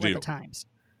guys got to Here's get the with the deal. times.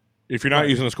 if you're not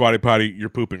using a squatty potty, you're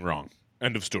pooping wrong.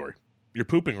 End of story. You're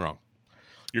pooping wrong.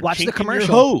 You're Watch the kinking commercial.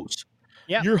 Your hose.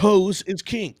 Yeah. Your hose is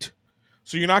kinked.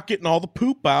 So you're not getting all the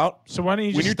poop out So why don't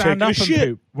you when just you're stand taking up a and shit.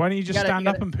 poop? Why don't you just gotta- stand you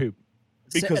up gotta- and poop?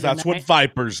 Sit because in the that's what night.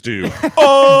 vipers do.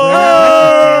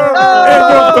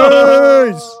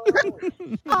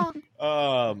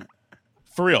 Oh!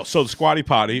 For real. So the squatty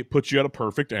potty puts you at a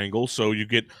perfect angle so you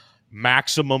get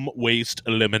maximum waste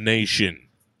elimination.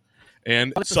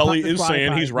 And What's the Sully squatty is saying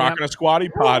potty? he's rocking a squatty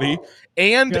potty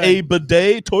and a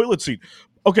bidet toilet seat.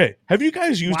 Okay, have you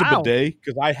guys used a Wow. bidet?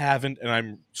 Because I haven't, and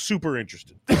I'm super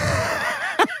interested. Look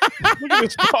at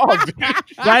this dog, dude.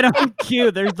 Right on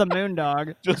cue. There's the moon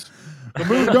dog. Just The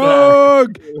moon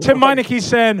dog. Tim Meineke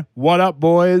saying, "What up,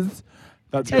 boys?"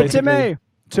 That's Hey, basically Timmy.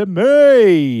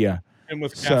 Timmy. and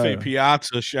with So- Cafe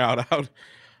Piazza shout out.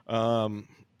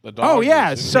 The dog Oh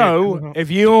yeah. is in So here. if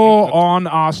you're on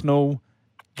Arsenal,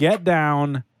 get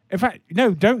down. In fact,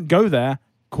 no, don't go there.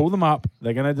 Call them up.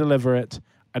 They're going to deliver it.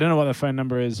 I don't know what their phone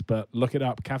number is, but look it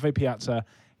up. Cafe Piazza.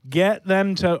 Get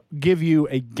them to give you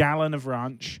a gallon of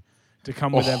ranch to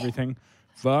come with Oh. everything.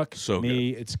 Fuck So me.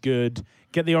 It's good.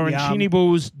 Get the arancini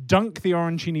balls. Dunk the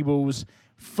arancini balls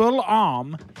full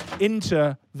arm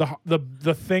into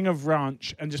the thing of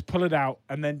ranch and just pull it out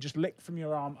and then just lick from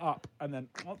your arm up and then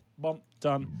bump,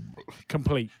 done.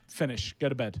 Complete. Finish. Go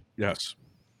to bed. Yes.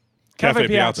 Cafe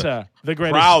Piazza, the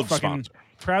greatest Proud fucking sponsor.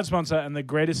 proud sponsor and the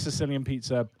greatest Sicilian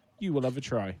pizza you will ever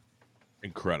try.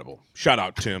 Incredible. Shout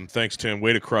out, Tim. Thanks, Tim.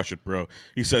 Way to crush it, bro.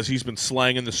 He says he's been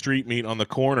slanging the street meat on the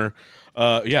corner.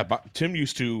 Tim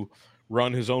used to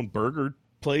run his own burger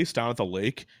place down at the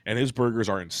lake, and his burgers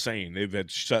are insane. They've had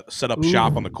set up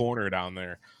shop on the corner down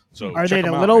there. So Are they check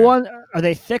the them out, little man. one? Are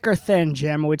they thick or thin,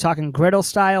 Jim? Are we talking grill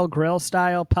style,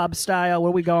 pub style? What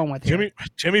are we going with here?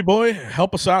 Timmy boy,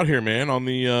 help us out here, man, on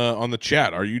the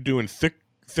chat. Are you doing thick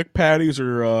patties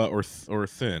or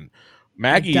thin?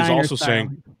 Maggie is Diner also style.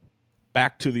 saying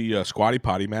back to the Squatty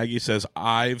Potty. Maggie says,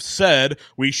 I've said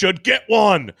we should get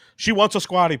one. She wants a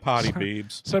Squatty Potty,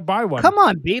 Beebs. So buy one. Come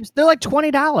on, Beebs. They're like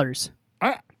 $20.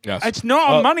 Yes. It's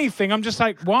not a money thing. I'm just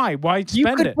like, why? Why You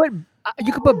spend could it?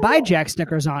 put buy Jack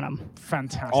stickers on them.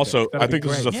 Fantastic. Also, That'd I be think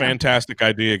this is great. a fantastic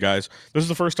idea, guys. This is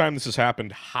the first time this has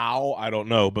happened. How? I don't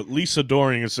know. But Lisa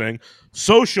Doring is saying,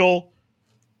 social.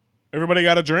 Everybody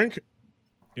got a drink?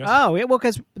 Yes. Oh, yeah, well,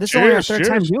 because this is only our Cheers, third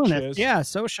time cheers, doing cheers. it. Yeah,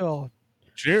 social.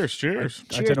 Cheers, cheers.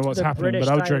 I don't know what's happening, but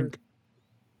I'll drink.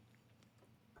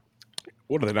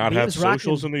 What, do they not He have was rocking-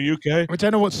 socials in the UK? I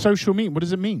don't know what social mean. What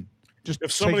does it mean? Just If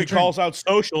take somebody a drink. calls out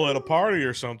social at a party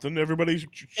or something, everybody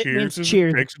It cheers means and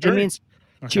cheers. takes a It drink. means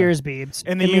cheers, Beebs.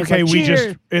 In the It means, UK, like,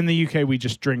 cheers. we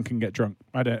just drink and get drunk.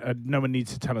 No one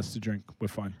needs to tell us to drink. We're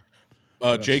fine.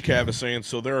 JCav is saying,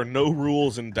 so there are no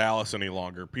rules in Dallas any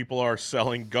longer. People are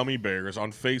selling gummy bears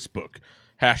on Facebook.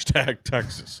 Hashtag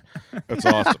Texas. That's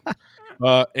awesome.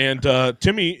 And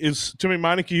Timmy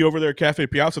Meineke over there at Cafe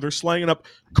Piazza. They're slanging up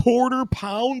quarter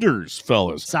pounders,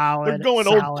 fellas. Solid. They're going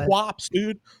solid. old quaps,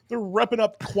 dude. They're repping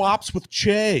up quaps with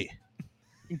Che.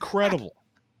 Incredible.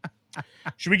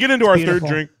 Should we get into our beautiful.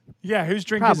 third drink? Yeah, whose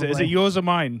drink is it? Is it Probably. yours or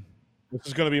mine? This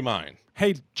is going to be mine.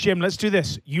 Hey, Jim, let's do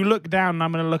this. You look down and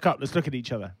I'm going to look up. Let's look at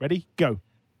each other. Ready? Go.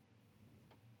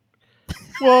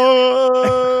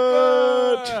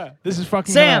 What? This is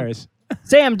fucking Sam. hilarious.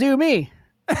 Sam, do me.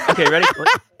 Okay, ready?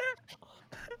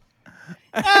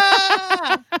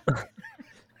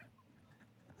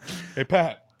 Hey,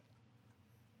 Pat.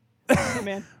 Hey,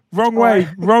 man. Wrong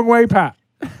way, Pat.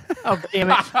 Oh, damn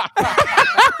it.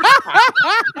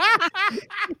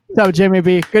 What's up, Jimmy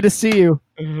B? Good to see you.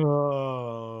 That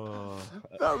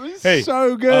was Hey,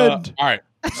 so good. All right.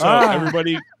 So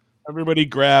everybody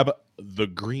grab the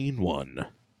green one.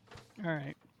 All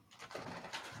right.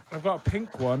 I've got a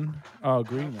pink one. Oh,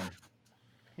 green one.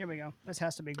 Here we go. This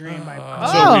has to be green by.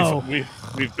 So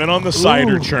we've been on the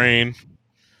cider train.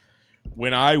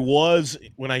 When I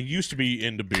used to be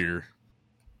into beer,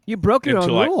 You broke your own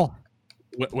Into, like- rule.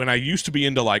 when I used to be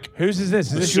into like Whose is this?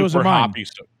 Is the this yours or super mine? hoppy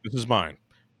stuff. This is mine.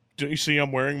 Don't you see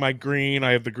I'm wearing my green?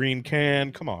 I have the green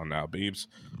can. Come on now, Beebs.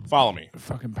 Follow me.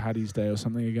 Fucking Paddy's Day or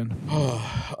something again.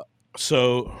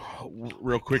 So,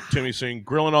 real quick, Timmy saying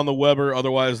grilling on the Weber,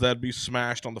 otherwise that'd be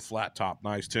smashed on the flat top.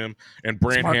 Nice, Tim. And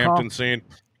Brand Smart Hampton call. saying,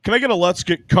 "Can I get a Let's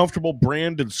Get Comfortable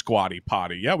branded Squatty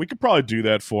Potty?" Yeah, we could probably do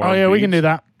that for. Oh him, yeah, we can Beebs. do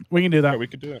that. We can do Yeah, that. we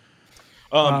could do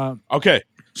that. Okay,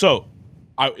 so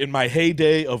in my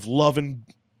heyday of loving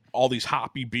all these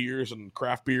hoppy beers and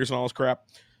craft beers and all this crap,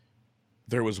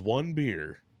 there was one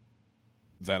beer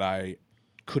that I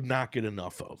could not get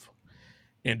enough of,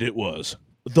 and it was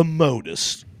the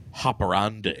Modus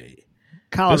Hopperande.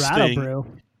 Colorado thing- brew.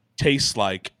 Tastes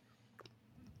like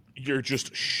you're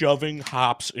just shoving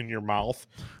hops in your mouth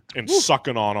and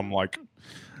sucking on them like a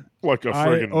I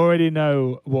friggin'. already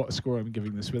know what score I'm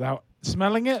giving this without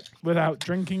smelling it, without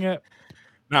drinking it.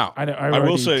 Now, I will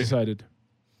already say decided.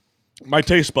 my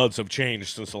taste buds have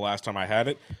changed since the last time I had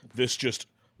it. This just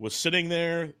was sitting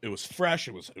there. It was fresh.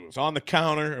 It was on the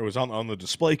counter. It was on the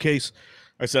display case.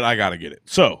 I said, I got to get it.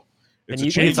 So it's And a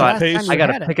you change thought, of pace. you I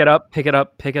gotta had it. pick it up, pick it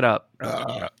up, pick it up.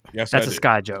 Yes, That's I a did.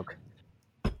 Sky joke.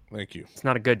 Thank you. It's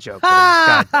not a good joke.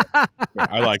 But it's a Sky joke.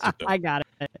 I liked it, though. I got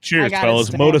it. Cheers, I got it, fellas.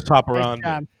 Stan. Modus Nice Hopperande.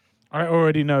 job. I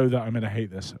already know that I'm going to hate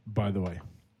this, by the way.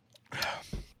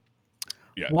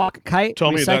 Yeah. Walk, kite,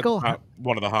 Tell me that's recycle, not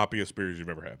one of the hoppiest beers you've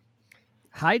ever had.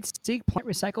 hide, seek, plant,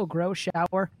 recycle, grow,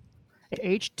 shower,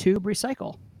 H tube,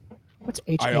 recycle. What's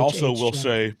H? I also will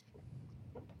say,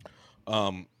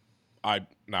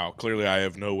 clearly I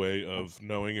have no way of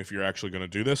knowing if you're actually going to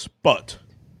do this, but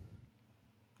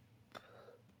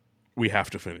we have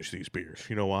to finish these beers.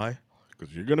 You know why?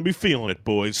 Because you're going to be feeling it,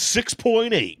 boys.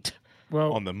 6.8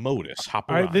 Well, on the Modus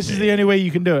Hopperande. this is the only way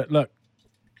you can do it. Look.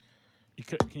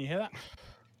 Can you hear that?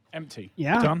 Empty.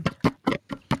 Yeah. Done.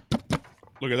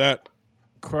 Look at that.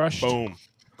 Crushed. Boom.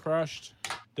 Crushed.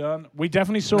 Done. We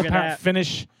definitely saw Look at Pat that.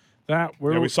 finish that.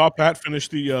 Yeah, we saw Pat finish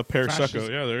the Pear Fascist. Secco.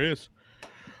 Yeah, there he is.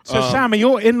 So, Sam, are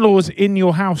your in-laws in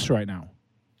your house right now?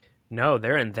 No,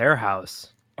 they're in their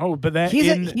house. Oh, but they're He's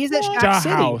in he's at the Shock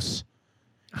City. house.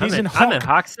 He's in I'm in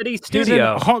Hawk City He's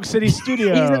Studio. in Hawk City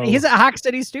Studio. He's at Hawk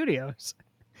City Studios.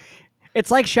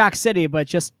 It's like Shock City, but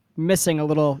just missing a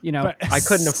little, But I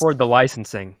couldn't afford the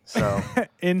licensing, so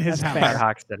in his That's house. at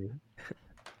Hawk City.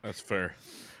 That's fair.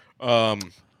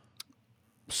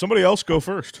 Somebody else go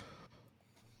first.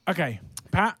 Okay,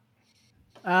 Pat.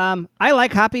 I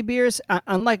like hoppy beers.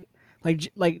 Unlike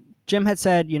like Jim had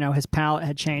said, his palate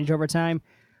had changed over time.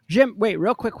 Jim, wait,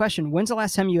 real quick question. When's the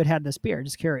last time you had this beer?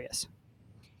 Just curious.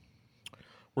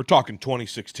 We're talking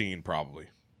 2016 probably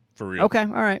for real. Okay, all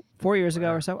right. 4 years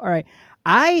ago or so. All right.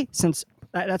 Since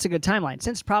that's a good timeline.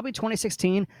 Since probably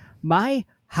 2016, my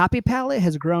hoppy palate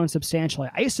has grown substantially.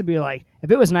 I used to be like,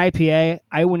 if it was an IPA,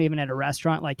 I wouldn't even at a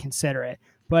restaurant like consider it.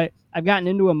 But I've gotten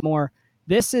into it more.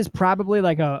 This is probably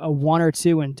like a 1 or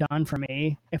 2 and done for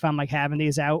me. If I'm like having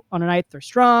these out on a night, they're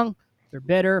strong, they're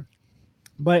bitter,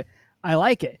 but I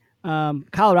like it.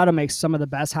 Colorado makes some of the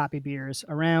best hoppy beers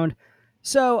around.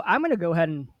 So I'm going to go ahead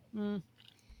and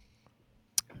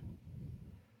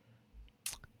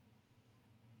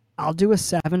I'll do a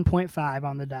 7.5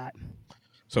 on the dot.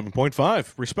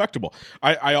 7.5, respectable.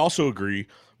 I also agree.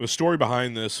 The story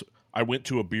behind this, I went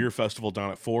to a beer festival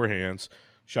down at Four Hands,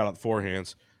 shout out Four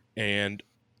Hands, and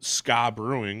Ska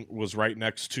Brewing was right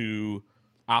next to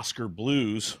Oscar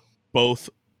Blues, both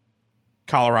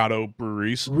Colorado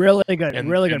breweries. Really good,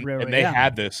 really good brewery. And they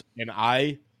had this, and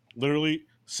I literally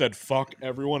said, fuck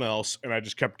everyone else, and I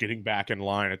just kept getting back in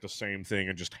line at the same thing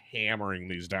and just hammering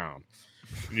these down.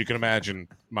 And you can imagine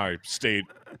my state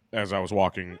as I was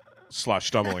walking /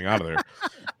 stumbling out of there.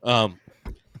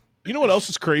 You know what else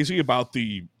is crazy about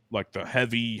the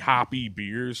heavy hoppy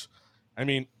beers? I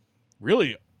mean,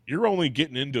 really, you're only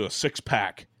getting into a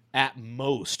 6-pack at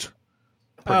most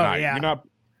per night. Yeah. You're not.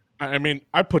 I mean,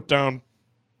 I put down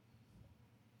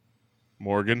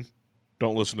Morgan.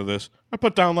 Don't listen to this. I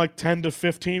put down like 10 to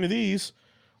 15 of these,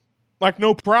 like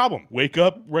no problem. Wake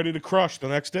up ready to crush the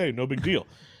next day, no big deal.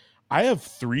 I have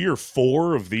 3 or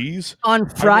 4 of these on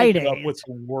Friday. Up with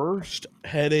the worst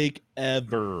headache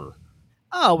ever.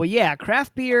 Oh, well, yeah.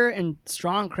 Craft beer and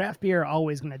strong craft beer are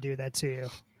always going to do that to you.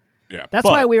 Yeah. That's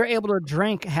why we were able to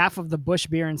drink half of the Busch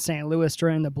beer in St. Louis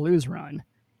during the Blues run.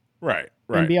 Right.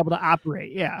 And be able to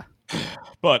operate, yeah.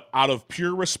 But out of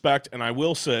pure respect, and I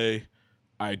will say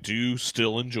I do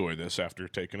still enjoy this after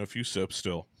taking a few sips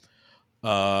still.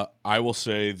 I will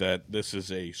say that this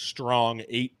is a strong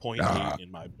 8.8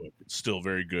 in my book. It's still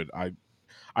very good. I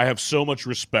have so much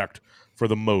respect for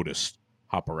the Modus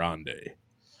Hopperande.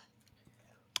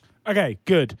 Okay,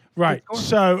 good. Right.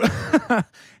 So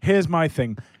here's my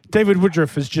thing. David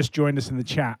Woodruff has just joined us in the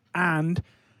chat, and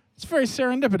it's very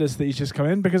serendipitous that he's just come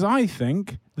in because I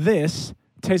think this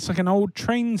tastes like an old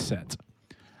train set.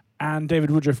 And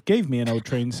David Woodruff gave me an old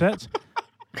train set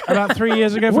about 3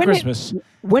 years ago for Christmas.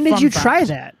 When did you try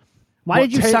that? Why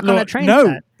did you suck on a train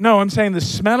set? No, I'm saying the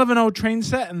smell of an old train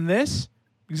set and this,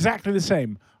 exactly the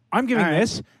same. I'm giving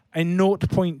this a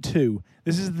 0.2.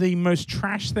 This is the most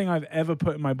trash thing I've ever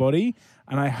put in my body,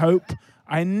 and I hope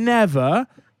I never,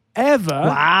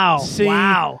 ever see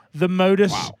the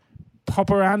Modus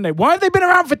Hopperande. Why have they been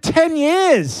around for 10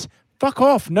 years? Fuck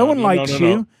off. No one likes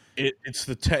you. It's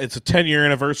a 10-year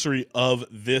anniversary of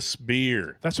this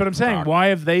beer. That's what I'm saying. Why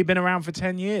have they been around for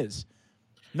 10 years?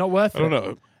 Not worth it. I don't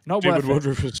know. Not David worth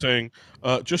Woodruff is saying,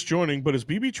 just joining, but is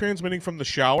BB transmitting from the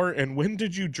shower? And when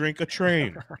did you drink a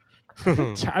train?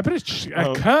 I put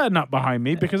a curtain up behind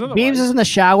me because otherwise... Beams is in the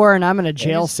shower, and I'm in a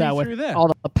jail cell with all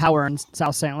the power in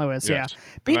South St. Louis. Yes.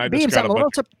 Yeah. Beams, I'm a little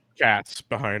cats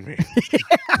behind me.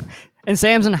 And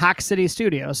Sam's in Hawk City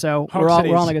Studio, so we're all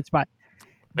in a good spot.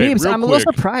 Beams, I'm a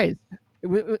little surprised.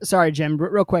 Sorry, Jim.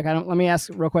 Real quick, let me ask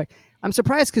real quick. I'm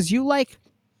surprised because you like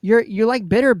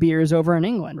bitter beers over in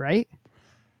England, right?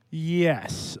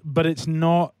 Yes, but it's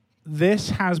not.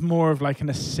 This has more of like an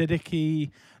acidic-y,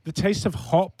 the taste of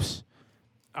hops.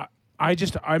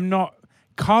 I'm not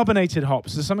carbonated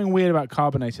hops. There's something weird about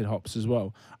carbonated hops as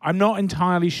well. I'm not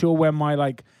entirely sure where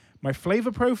my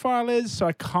flavor profile is, so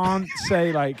I can't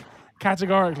say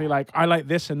categorically I like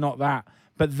this and not that.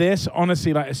 But this,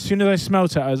 honestly, as soon as I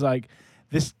smelt it, I was like,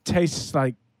 this tastes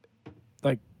like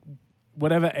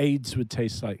whatever AIDS would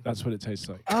taste like. That's what it tastes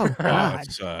like. Oh, God.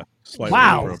 That's slightly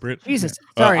inappropriate. Jesus.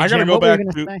 Sorry, I got to Jim, go back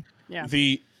to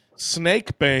the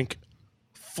Snake Bank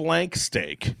flank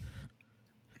steak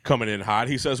coming in hot.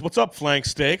 He says, what's up, flank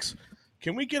steaks?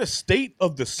 Can we get a state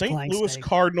of the St. Louis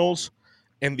Cardinals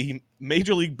and the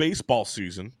Major League Baseball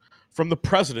season from the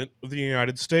President of the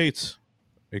United States,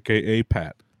 a.k.a.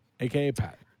 Pat? A.k.a.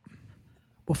 Pat.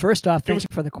 Well, first off, thank you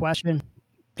for the question.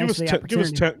 Give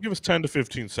us 10 to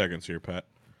 15 seconds here, Pat.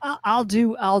 I'll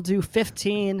do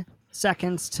 15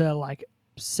 seconds to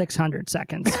 600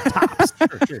 seconds tops.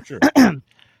 Sure.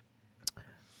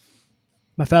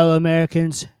 My fellow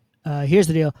Americans, here's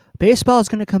the deal. Baseball is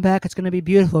going to come back. It's going to be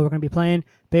beautiful. We're going to be playing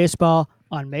baseball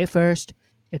on May 1st.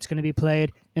 It's going to be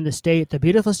played in the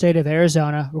beautiful state of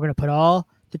Arizona. We're going to put all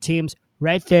the teams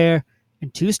right there in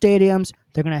 2 stadiums.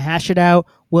 They're going to hash it out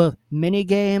with mini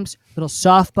games, little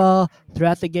softball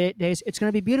throughout the days. It's going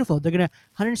to be beautiful. They're going to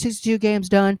 162 games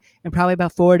done in probably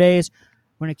about 4 days.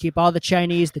 We're going to keep all the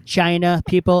China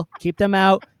people, keep them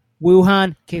out.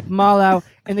 Wuhan, keep them all out.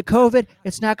 And the COVID,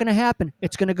 it's not going to happen.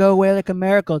 It's going to go away like a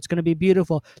miracle. It's going to be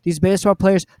beautiful. These baseball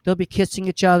players, they'll be kissing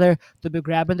each other. They'll be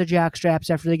grabbing the jock straps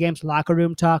after the games. Locker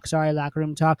room talk.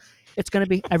 It's going to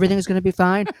be, everything's going to be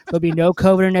fine. There'll be no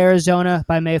COVID in Arizona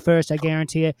by May 1st. I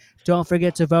guarantee it. Don't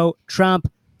forget to vote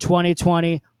Trump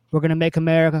 2020. We're going to make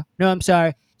America. No, I'm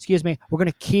sorry. Excuse me. We're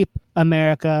going to keep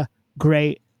America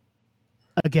great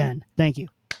again. Thank you.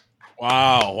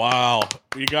 Wow.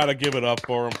 You got to give it up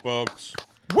for him, folks.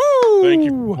 Woo! Thank you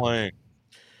for playing.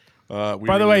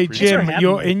 By the way, Jim,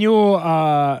 in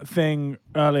your thing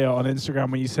earlier on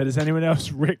Instagram when you said, has anyone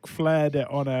else Ric Flaired it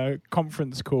on a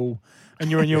conference call? And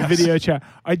you're in your video chat.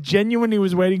 I genuinely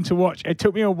was waiting to watch. It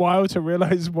took me a while to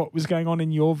realize what was going on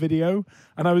in your video.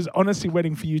 And I was honestly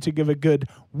waiting for you to give a good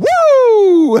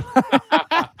woo!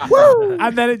 Woo!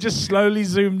 And then it just slowly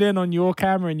zoomed in on your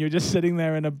camera and you're just sitting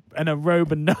there in a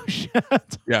robe and no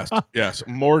shirt. Yes.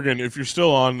 Morgan, if you're still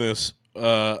on this,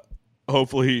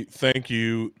 hopefully thank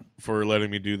you for letting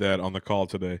me do that on the call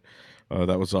today.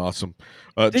 That was awesome.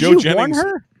 Did Joe you Jennings, warn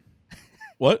her?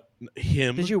 What?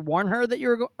 Him? Did you warn her that you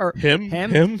were going?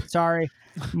 Him? Sorry,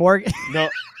 Morgan. No.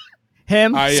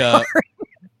 Him. Sorry.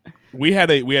 We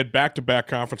had back-to-back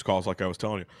conference calls, like I was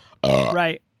telling you.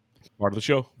 Right. Part of the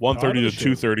show, 1:30 to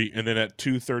 2:30, and then at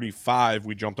 2:35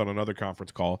 we jumped on another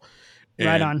conference call. And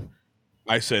Right on.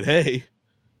 I said, "Hey,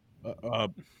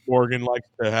 Morgan likes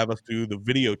to have us do the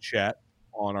video chat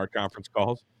on our conference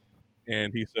calls."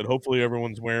 And he said, hopefully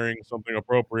everyone's wearing something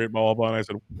appropriate, blah, blah, blah. And I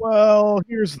said, well,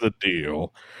 here's the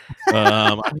deal.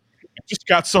 I just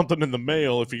got something in the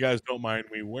mail, if you guys don't mind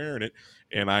me wearing it.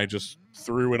 And I just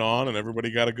threw it on, and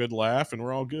everybody got a good laugh, and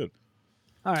we're all good.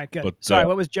 All right, good. But, Sorry,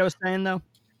 what was Joe saying, though?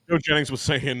 Joe Jennings was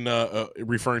saying,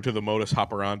 referring to the modus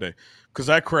operandi, because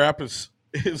that crap is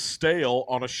stale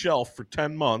on a shelf for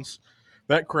 10 months.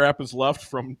 That crap is left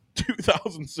from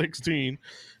 2016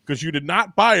 because you did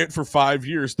not buy it for 5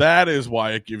 years. That is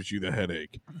why it gives you the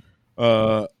headache.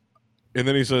 And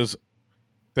then he says,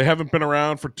 they haven't been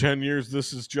around for 10 years.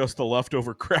 This is just the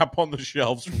leftover crap on the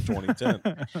shelves from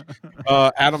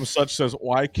 2010. Adam Such says,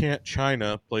 why can't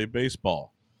China play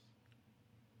baseball?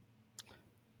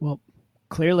 Well,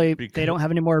 clearly they don't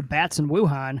have any more bats in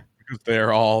Wuhan. Because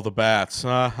they're all the bats.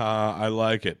 I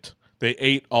like it. They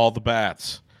ate all the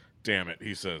bats. Damn it,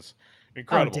 he says.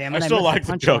 Incredible. Oh, damn it, I still like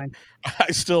the joke. line.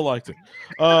 I still liked it.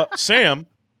 Sam,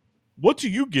 what do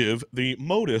you give the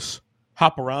modus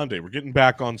operandi? We're getting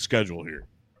back on schedule here.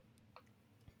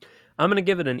 I'm going to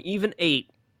give it an even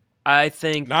 8. I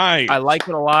think Nice. I like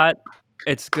it a lot.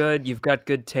 It's good. You've got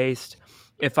good taste.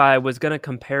 If I was going to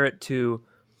compare it to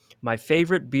my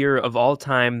favorite beer of all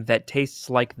time that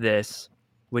tastes like this,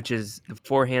 which is the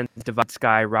Four Hands Divide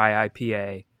Sky Rye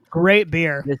IPA. Great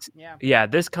beer.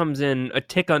 This comes in a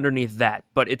tick underneath that,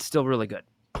 but it's still really good.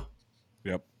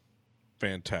 Yep.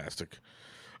 Fantastic.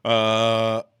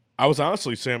 I was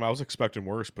honestly, Sam, I was expecting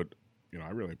worse, but I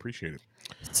really appreciate it.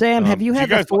 Sam, have you had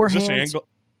the Four is this Hands? angle?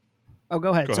 Oh, go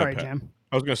ahead. Go Sorry, ahead, Pat. Jim.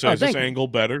 I was going to say, is this thank you. angle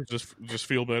better? Just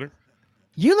feel better?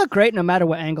 You look great no matter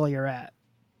what angle you're at.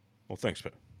 Well, thanks,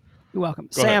 Pat. You're welcome.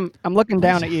 Go Sam, ahead. I'm looking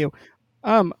down at you.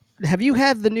 Have you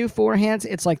had the new Four Hands?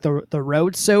 It's like the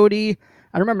Road Sody.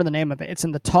 I don't remember the name of it. It's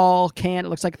in the tall can. It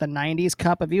looks like the 90s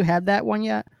cup. Have you had that one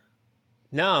yet?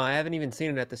 No, I haven't even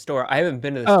seen it at the store. I haven't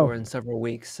been to the store in several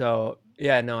weeks. So,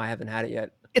 yeah, no, I haven't had it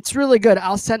yet. It's really good.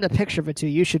 I'll send a picture of it to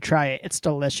you. You should try it. It's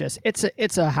delicious.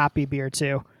 It's a hoppy beer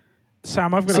too.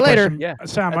 Sam, I've got See a you later. question. Yeah,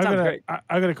 Sam, that sounds great.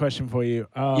 I got a question for you.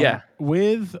 Yeah.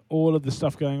 With all of the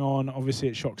stuff going on, obviously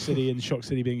at Shock City and Shock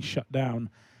City being shut down,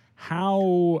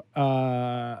 how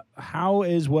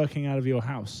is working out of your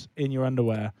house in your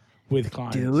underwear with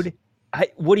clients? Dude,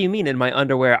 what do you mean in my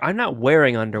underwear? I'm not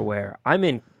wearing underwear. I'm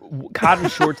in cotton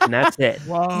shorts and that's it.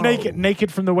 Whoa. Naked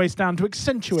from the waist down to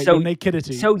accentuate your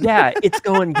nakedity. So, yeah, it's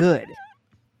going good.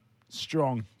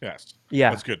 Strong. Yes.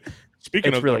 Yeah. That's good. Speaking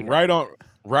It's of really good.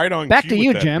 right on Back cue to with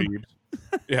you, that, Jim. Beebs.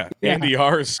 Yeah. Andy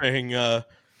R is saying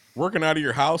working out of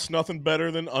your house, nothing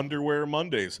better than underwear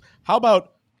Mondays. How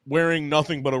about wearing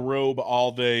nothing but a robe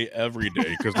all day every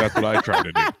day, because that's what I try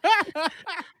to do.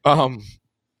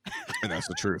 And that's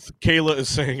the truth. Kayla is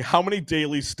saying, how many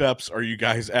daily steps are you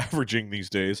guys averaging these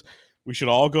days? We should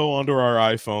all go onto our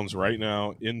iPhones right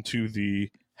now into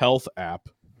the health app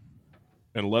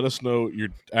and let us know your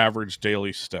average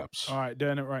daily steps. All right,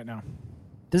 doing it right now.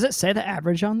 Does it say the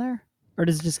average on there? Or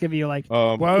does it just give you like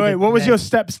Wait, what was your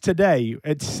steps today?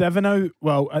 At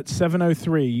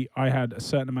 7:03, I had a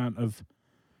certain amount of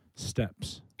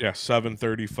steps. Yeah,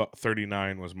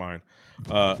 7:39 was mine.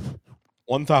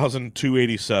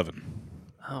 1,287.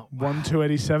 Oh,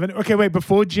 1-287. Okay, wait.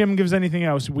 Before Jim gives anything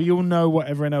else, we all know what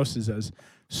everyone else says.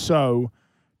 So,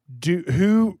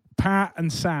 Pat and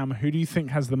Sam, who do you think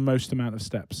has the most amount of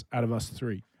steps out of us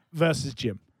three versus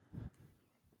Jim?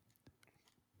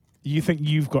 You think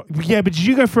you've got? Yeah, but did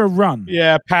you go for a run?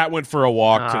 Yeah, Pat went for a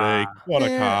walk today. What a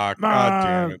Yeah, cock! God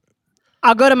damn it!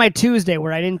 I'll go to my Tuesday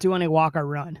where I didn't do any walk or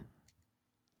run.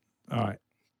 All right.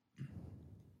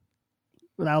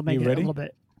 Well, that'll make You it ready? a little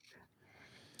bit.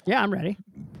 Yeah, I'm ready.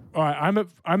 All right.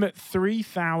 I'm at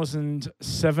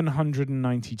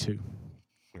 3,792.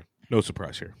 No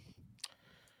surprise here.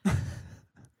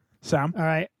 Sam. All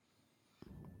right.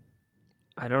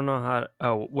 I don't know how.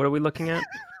 Oh, what are we looking at?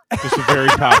 Just the very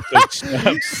top.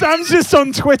 Sam's just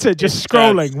on Twitter, just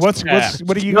scrolling. What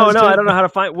are you No, guys no, doing? I don't know how to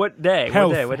find what day.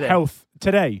 Health, What day? What day? health.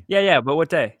 Today. Yeah, but what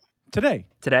day? Today.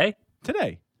 Today?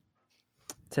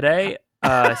 Today.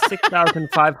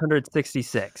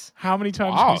 6,566. How many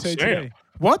times Wow, did you say Sam. today?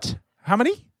 What? How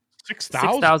many?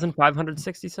 6,000.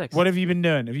 6,566. What have you been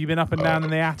doing? Have you been up and down in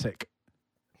the attic?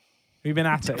 Have you been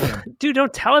at it? Ian? Dude,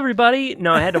 don't tell everybody.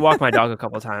 No, I had to walk my dog a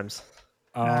couple of times.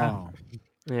 Oh.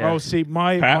 Yeah. Oh, see,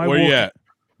 my Pat, where you walk- at?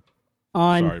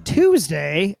 On Sorry.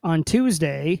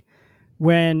 Tuesday,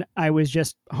 when I was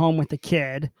just home with the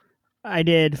kid, I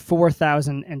did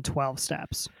 4,012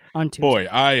 steps on Tuesday. Boy,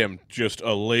 I am just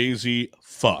a lazy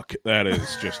fuck. That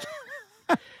is just.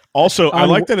 Also, I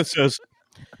like that it says,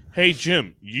 "Hey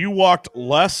Jim, you walked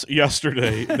less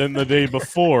yesterday than the day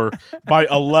before by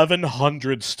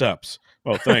 1,100 steps."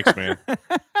 Well, thanks, man.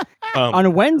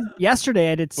 On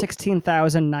yesterday, I did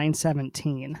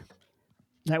 16,917.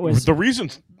 That was The reason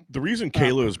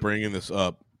Kayla is bringing this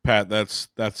up, Pat, that's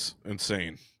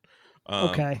insane.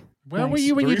 okay. Where were Nice.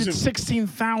 you when The you did reason-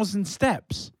 16,000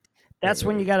 steps? That's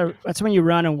when that's when you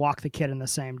run and walk the kid in the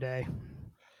same day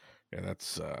Yeah,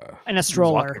 that's in a Walk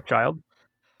stroller your child.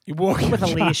 You walk with a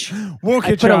your child- leash. Walk I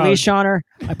your put a child.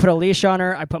 leash on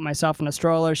her. I put myself in a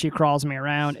stroller. She crawls me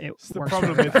around. It It's the works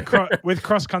problem very with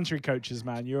cross country coaches,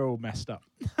 man. You're all messed up.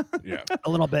 yeah. a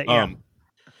little bit. Yeah.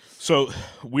 So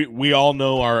we all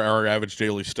know our average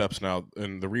daily steps now,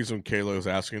 and the reason Kayla is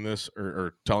asking this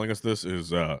or telling us this is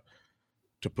to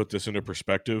put this into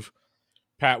perspective.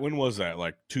 Pat, when was that?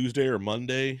 Like Tuesday or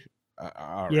Monday?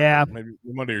 I don't Yeah. remember. Maybe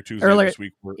Monday or Tuesday Earlier- this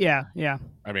week. yeah.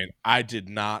 I mean, I did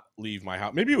not leave my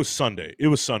house. Maybe it was Sunday. It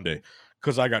was Sunday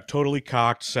because I got totally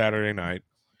cocked Saturday night,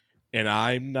 and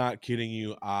I'm not kidding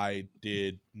you. I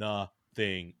did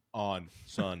nothing on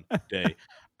Sunday.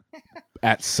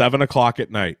 At 7:00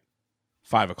 at night,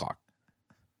 5:00,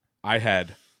 I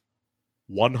had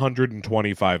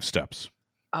 125 steps.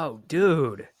 Oh,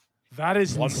 dude. That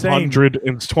is insane.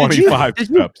 125 Did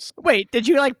you- steps. Wait, did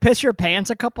you like piss your pants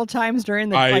a couple times during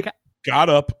the I like got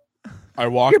up. I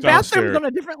walked your bathroom's downstairs. on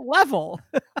a different level?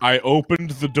 I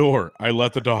opened the door. I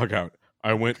let the dog out.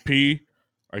 I went pee.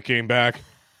 I came back.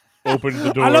 Opened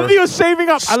the door. I love that you're saving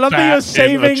up. I love that you're spat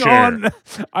in a saving chair. on.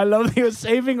 I love that you're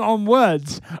saving on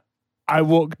words. I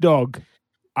walk dog.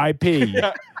 I pee.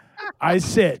 Yeah. I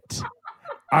sit.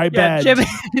 I Yeah, bed. Jim,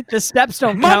 the steps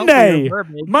don't Monday. count. for your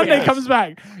verbiage. Monday Yes. comes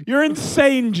back. You're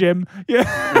insane, Jim.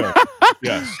 Yeah.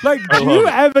 Yes. Like, I do love you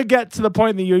it. ever get to the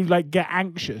point that you like get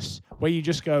anxious, where you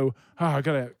just go, "Oh, I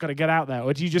gotta get out there,"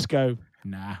 or do you just go,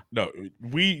 "Nah"? No,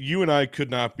 you and I could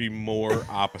not be more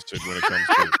opposite when it comes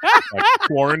to like,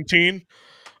 quarantine.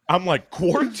 I'm like,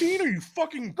 quarantine? Are you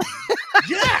fucking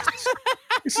yes?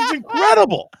 This is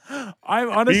incredible. I'm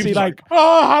honestly He's like,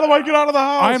 oh, how do I get out of the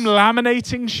house? I'm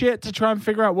laminating shit to try and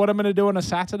figure out what I'm gonna do on a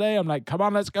Saturday. I'm like, come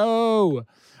on, let's go.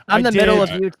 I'm I the middle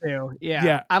did. of you two. Yeah.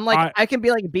 Yeah, I'm like I can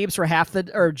be like Beeps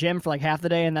for or Jim for like half the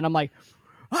day, and then I'm like,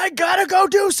 I gotta go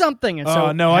do something. And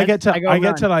so No, I get to run.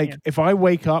 like Yeah. if I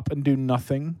wake up and do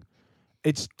nothing,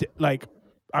 it's like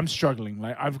I'm struggling.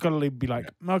 Like I've got to be like,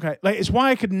 okay, like it's why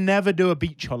I could never do a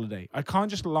beach holiday. I can't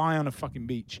just lie on a fucking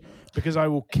beach because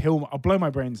I'll blow my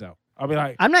brains out. I'll be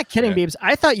like, I'm not kidding, Yeah. Beeps.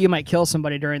 I thought you might kill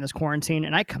somebody during this quarantine,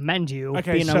 and I commend you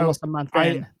Okay, being so almost a month I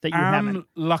in that you haven't. am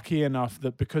lucky enough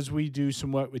that because we do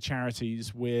some work with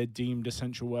charities, we're deemed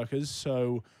essential workers,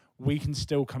 so we can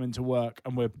still come into work,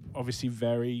 and we're obviously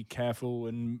very careful.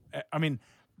 And I mean,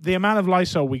 the amount of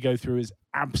Lysol we go through is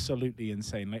absolutely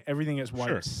insane. Like everything gets wiped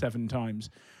Sure. 7 times,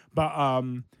 but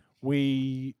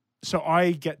so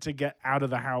I get to get out of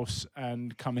the house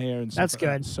and come here and stuff That's like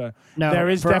that. good. So No, there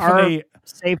is for our definitely.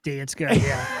 safety. It's good.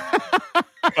 Yeah.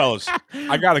 Fellas,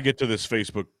 I got to get to this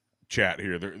Facebook chat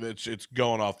here. It's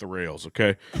going off the rails.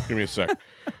 Okay, give me a sec.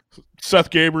 Seth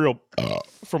Gabriel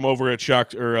from over at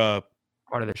Shocked or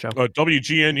Part of the show.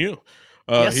 WGNU.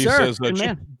 Yes, He sir. says Good that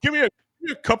man. give me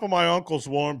a cup of my uncle's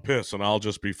warm piss, and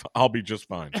I'll be just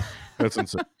fine. That's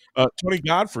insane. Tony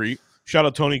Godfrey Shout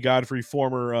out Tony Godfrey,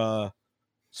 former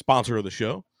sponsor of the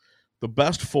show. The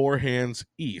best forehands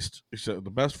East. So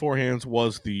the best forehands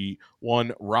was the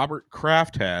one Robert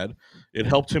Kraft had. It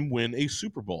helped him win a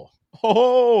Super Bowl.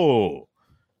 Oh,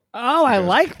 I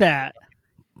like that.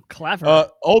 Clever.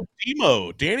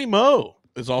 Danny Moe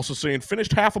is also saying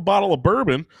finished half a bottle of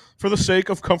bourbon for the sake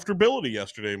of comfortability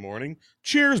yesterday morning.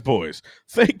 Cheers, boys.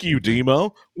 Thank you,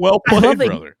 Demo. Well played,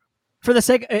 brother. For the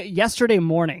sake yesterday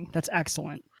morning. That's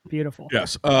excellent. Beautiful.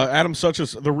 Yes. Adam, such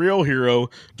as the real hero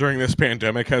during this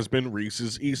pandemic has been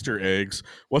Reese's Easter eggs.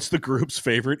 What's the group's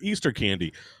favorite Easter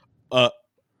candy?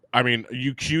 I mean,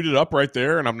 you queued it up right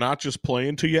there, and I'm not just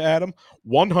playing to you, Adam.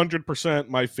 100%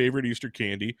 my favorite Easter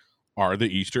candy are the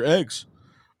Easter eggs,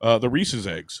 the Reese's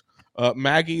eggs.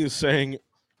 Maggie is saying,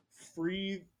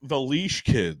 free the leash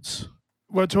kids.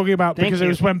 We're talking about because it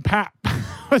was when Pat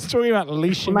was talking about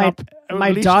leashing up.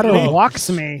 My daughter walks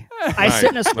me. I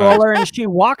sit in a stroller and she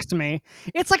walks me.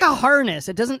 It's like a harness.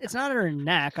 It's not her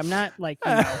neck. I'm not like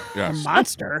a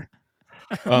monster.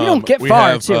 We don't get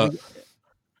far too.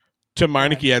 Tim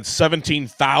Meineke had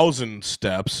 17,000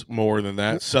 steps more than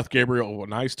that. Seth Gabriel,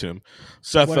 nice, Tim.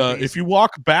 Seth, if you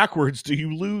walk backwards, do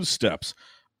you lose steps?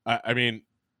 I mean,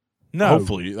 no.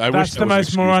 Hopefully. That's the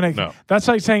most moronic. No. That's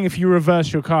like saying if you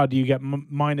reverse your car, do you get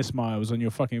minus miles on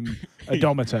your fucking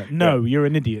odometer? No, you're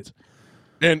an idiot.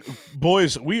 And,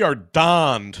 boys, we are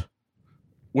donned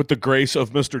with the grace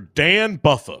of Mr. Dan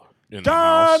Buffa. Dan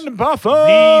Buffa!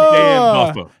 The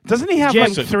Dan Buffa. Doesn't he have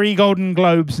like 3 Golden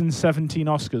Globes and 17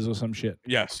 Oscars or some shit?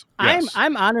 Yes.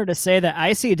 I'm honored to say that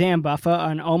I see Dan Buffa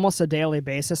on almost a daily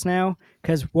basis now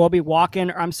because we'll be walking.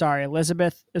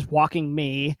 Elizabeth is walking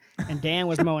me, and Dan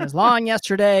was mowing his lawn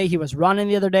yesterday. He was running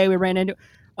the other day. We ran into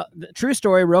true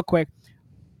story, real quick.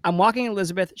 I'm walking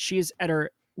Elizabeth. She's at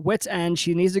her wit's end.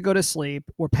 She needs to go to sleep.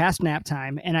 We're past nap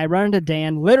time, and I run into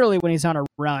Dan literally when he's on a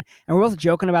run, and we're both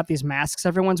joking about these masks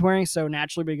everyone's wearing. So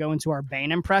naturally, we go into our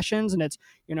Bane impressions, and it's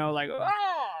like,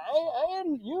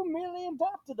 you merely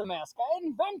adopted the mask. I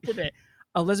invented it.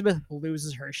 Elizabeth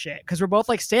loses her shit because we're both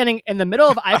like standing in the middle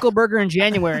of Eichelberger in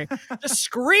January, just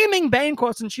screaming Bane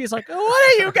quotes, and she's like, "What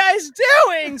are you guys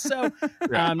doing?" So, I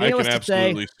can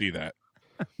absolutely see that.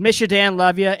 Miss you, Dan.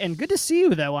 Love you, and good to see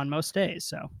you though on most days.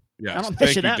 So. Yes,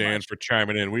 thank you, Dan, for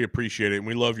chiming in. We appreciate it, and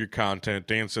we love your content.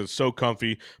 Dan says, so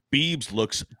comfy. Beebs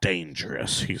looks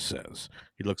dangerous, he says.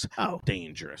 He looks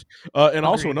dangerous. And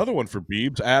also another one for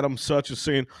Beebs. Adam Such is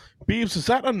saying, Beebs, is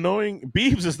that annoying?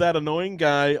 Beebs is that annoying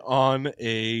guy on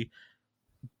a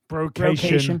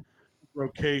brocation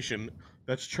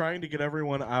that's trying to get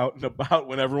everyone out and about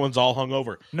when everyone's all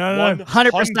hungover. No.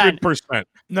 100%.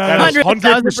 No, that is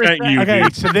 100% you. Okay,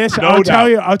 so this, I'll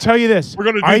tell you this. We're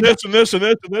going to do this and this and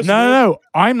this and this. No.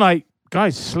 I'm like,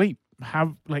 guys, sleep.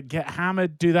 Get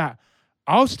hammered, do that.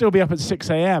 I'll still be up at 6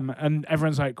 a.m. and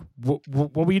everyone's like, what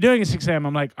were you doing at 6 a.m.?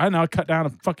 I'm like, I don't know, I cut down a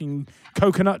fucking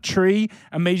coconut tree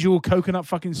and made you all coconut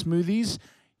fucking smoothies.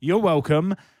 You're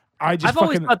welcome. I've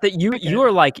always thought that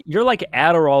you're like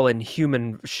Adderall in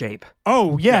human shape.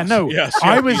 Oh yeah, yes. no. Yes,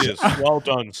 I was well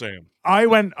done, Sam. I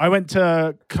went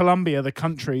to Colombia, the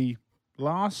country,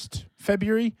 last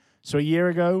February, so a year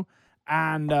ago,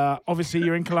 and obviously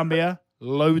you're in Colombia,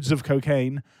 loads of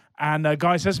cocaine, and a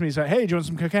guy says to me, he's like, "Hey, do you want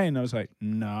some cocaine?" And I was like,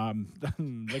 "Nah,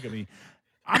 look at me,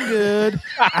 I'm good."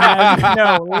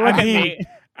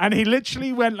 And he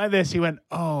literally went like this. He went,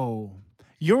 "Oh,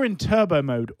 you're in turbo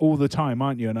mode all the time,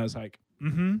 aren't you?" And I was like,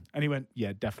 "Mm-hmm." And he went,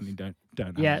 "Yeah, definitely don't."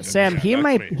 Yeah, Sam, he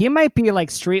might be like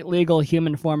street legal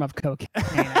human form of cocaine.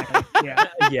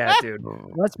 Yeah, dude.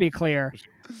 Let's be clear.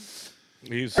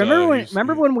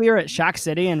 Remember when we were at Shock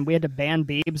City and we had to ban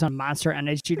Beebs on Monster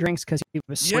energy drinks because he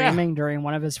was screaming during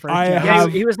one of his first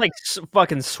jobs? He was like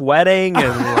fucking sweating and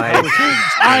like.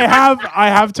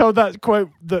 I have told that quote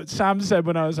that Sam said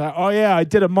when I was like, "Oh yeah, I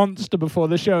did a monster before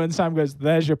the show," and Sam goes,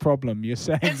 "There's your problem. You're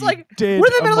saying it's like we're in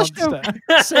the middle of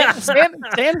the show.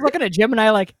 Sam's looking at Jim and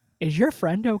I like, "Is your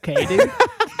friend okay, dude?"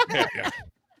 Yeah.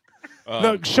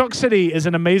 Look, Shock City is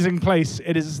an amazing place.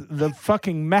 It is the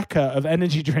fucking mecca of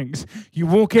energy drinks. You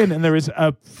walk in and there is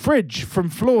a fridge from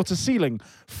floor to ceiling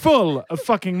full of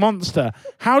fucking Monster.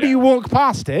 How do you walk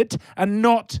past it and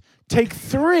not take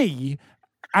 3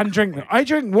 and drink them? I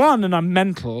drink 1 and I'm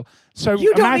mental. So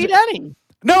you don't need any.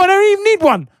 No, I don't even need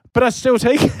 1, but I still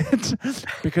take it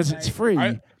because it's free.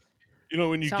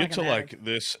 When you get to like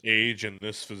this age and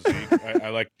this physique,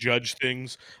 I like judge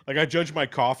things. Like I judge my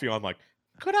coffee on like,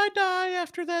 could I die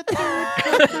after that third?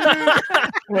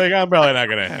 Like, I'm probably not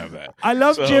going to have that. I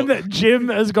love Jim that Jim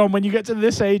has gone, when you get to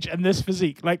this age and this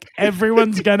physique, like,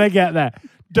 everyone's going to get there.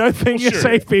 Don't think you're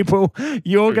safe, people.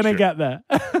 You're going to get there.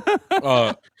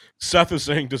 Seth is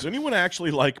saying, does anyone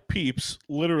actually like Peeps?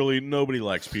 Literally, nobody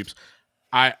likes Peeps.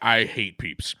 I hate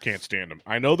Peeps. Can't stand them.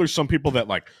 I know there's some people that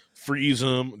like freeze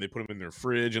them. They put them in their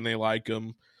fridge and they like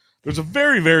them. There's a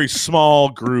very, very small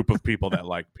group of people that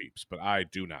like Peeps, but I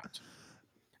do not.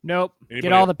 Nope. Anybody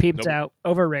Get all else? the Peeps Nope. out.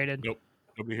 Overrated. Nope.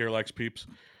 Nobody here likes Peeps.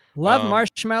 Love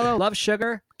marshmallow, love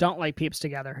sugar. Don't like Peeps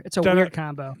together. It's a Don't weird know-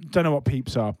 combo. Don't know what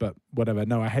Peeps are, but whatever.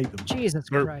 No, I hate them. Jesus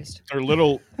They're- Christ. They're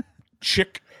little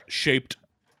chick-shaped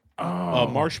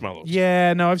marshmallows.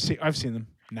 Yeah, no, I've seen them.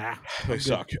 Nah, They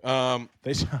suck.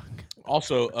 they suck.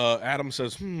 Also, Adam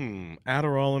says,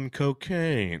 Adderall and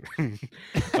cocaine.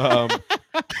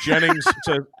 Jennings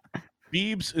says,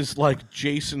 Biebs is like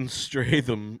Jason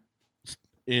Statham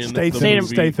in the movie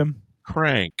Statham.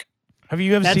 Crank. Have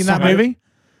you ever That's seen that something- movie?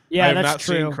 I Yeah, have that's not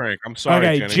true. seen Crank. I'm sorry,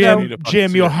 Okay, Jennings. I need to fucking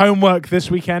Jim, see your it. homework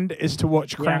this weekend is to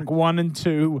watch Crank 1 and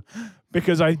 2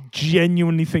 because I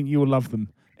genuinely think you will love them.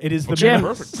 It is the Jim,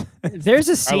 Perfect. There's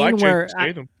a I scene like where Jason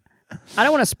Statham. I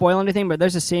don't want to spoil anything, but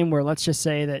there's a scene where let's just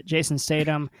say that Jason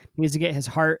Statham needs to get his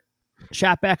heart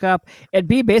shot back up. It'd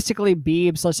be basically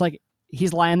Biebs. So it's like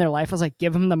he's lying there lifeless. Like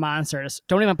give him the monster. Just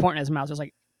don't even pour it in his mouth. Just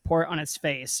like pour it on his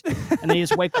face, and then you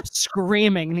just wake up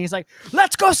screaming, and he's like,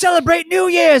 "Let's go celebrate New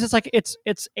Year's!" It's like it's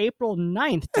April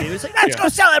 9th, dude. It's like let's go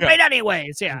celebrate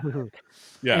anyways. Yeah.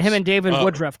 Yes. And him and David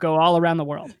Woodruff go all around the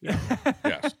world. Yeah.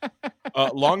 Yes.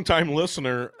 Long-time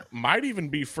listener, might even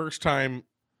be first-time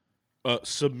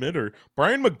submitter,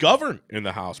 Brian McGovern in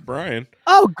the house. Brian.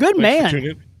 Oh, good thanks for man. tuning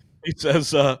in. He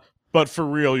says, but for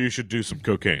real, you should do some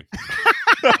cocaine.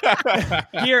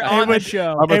 Here on the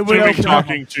show. I'm It would assuming open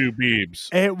talking to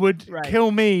Biebs. It would Right.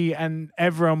 kill me and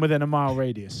everyone within a mile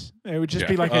radius. It would just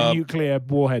be Yeah. like a nuclear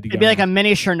warhead. It'd be like a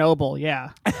mini Chernobyl.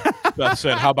 Yeah. That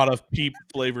said, how about a Peep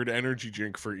flavored energy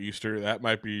drink for Easter? That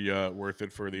might be worth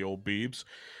it for the old Biebs.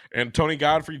 And Tony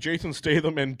Godfrey, Jason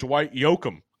Statham, and Dwight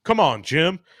Yoakam. Come on,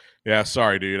 Jim. Yeah,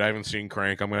 sorry, dude. I haven't seen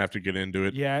Crank. I'm gonna have to get into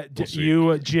it. Yeah, We'll see.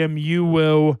 you, Jim, you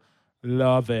will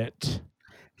love it.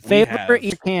 Favorite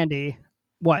Easter candy.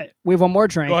 What? We have one more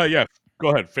drink. Go ahead. Yeah, go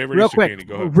ahead. Favorite Real Easter quick. candy.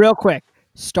 Go ahead. Real quick.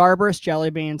 Starburst jelly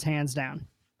beans, hands down.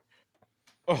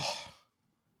 Oh,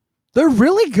 They're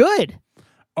really good.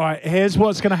 All right, here's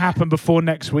what's going to happen before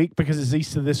next week because it's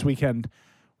Easter this weekend.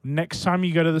 Next time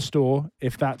you go to the store,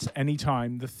 if that's any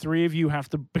time, the three of you have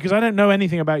to, because I don't know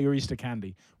anything about your Easter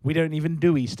candy. We don't even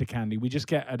do Easter candy. We just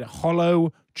get a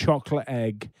hollow chocolate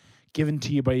egg given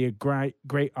to you by your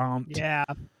great aunt. Yeah.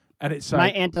 And it's My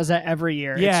like, aunt does that every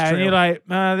year. yeah, It's and true. you're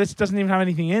like, this doesn't even have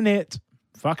anything in it.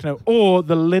 Fuck no. Or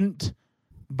the Lindt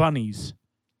bunnies.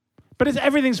 But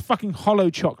everything's fucking hollow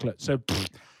chocolate. So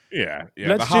yeah.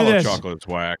 Let's the do hollow this. chocolate's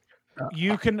whack.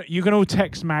 you can all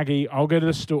text Maggie. I'll go to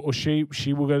the store, or she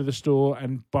will go to the store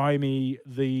and buy me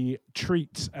the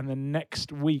treats. And then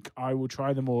next week I will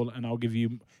try them all, and I'll give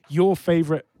you your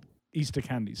favorite Easter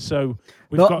candies. So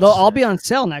They'll all be on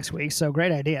sale next week, so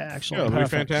great idea, actually. Yeah, it'll be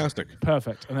Perfect. fantastic.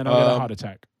 Perfect. And then I'll get a heart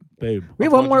attack. Boom. We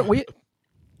have one more.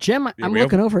 Jim, I'm we have-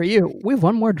 looking over at you. We have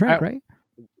one more drink, right?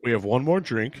 We have one more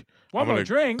drink. One I'm more gonna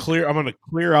drink. I'm going to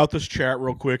clear out this chat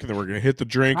real quick, and then we're going to hit the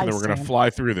drink, and Hi, then we're going to Sam. fly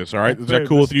through this. All right? Is Boom, that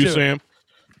cool with let's you, do it. Sam?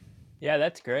 Yeah,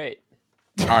 that's great.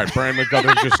 All right, Brian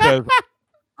McGovern just says,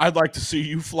 I'd like to see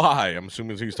you fly. I'm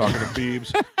assuming he's talking to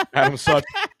Biebs.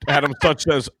 Adam Such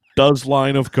says, does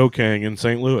line of cocaine in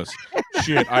St. Louis.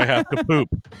 Shit, I have to poop.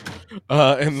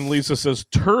 And then Lisa says,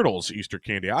 turtles, Easter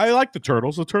candy. I like the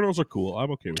turtles. The turtles are cool.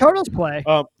 I'm okay with Turtles play.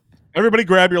 it. Everybody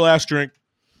grab your last drink.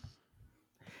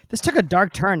 This took a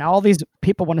dark turn. Now all these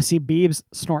people want to see Biebs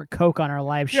snort coke on our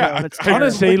live show. Yeah, That's I- terrible.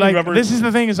 Honestly, We've like ever- this is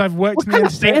the thing is I've worked What in the kind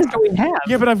of fans entertainment. do we have?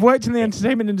 Yeah, but I've worked in the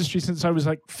entertainment industry since I was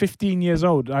like 15 years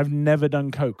old. I've never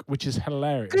done coke, which is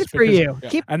hilarious. Good for because- you.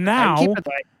 Keep And now, keep it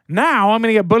that. now I'm going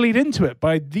to get bullied into it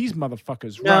by these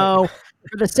motherfuckers. Right. No,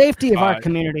 for the safety of our Uh,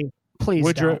 community, please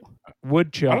Woodruff, don't.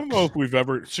 Woodchucks. I don't know if we've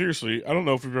ever, seriously, I don't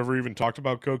know if we've ever even talked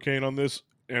about cocaine on this.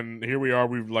 And here we are.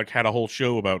 We've like had a whole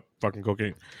show about fucking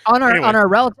cocaine. On our Anyway. on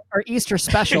our Easter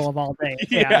special of all days.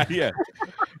 Yeah. Yeah.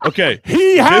 Okay.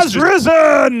 He has is-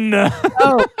 risen.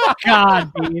 Oh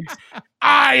God, Biebs.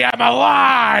 I am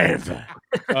alive.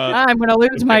 I'm gonna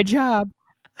lose my job.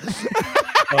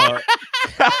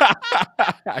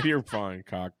 You're fine,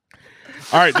 cock.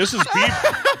 All right, this is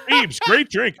Biebs. Great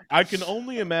drink. I can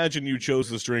only imagine you chose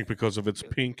this drink because of its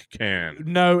pink can.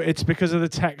 No, it's because of the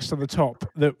text on the top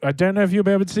that I don't know if you'll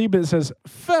be able to see, but it says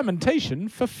fermentation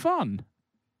for fun.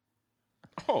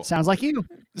 Oh, Sounds like you.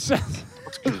 So,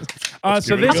 give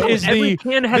so it a this go. is Every the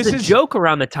can has this a is- joke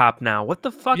around the top now. What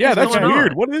the fuck yeah, is that's going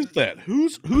weird. on? What is that?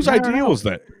 Whose I don't idea know. was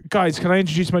that? guys. Can I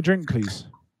introduce my drink, please?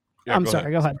 Yeah, I'm go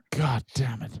sorry. ahead. Go ahead. God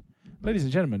damn it. Ladies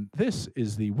and gentlemen, this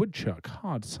is the Woodchuck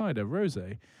Hard Cider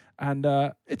Rosé. And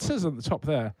it says on the top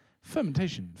there,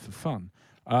 fermentation for fun.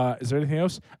 Is there anything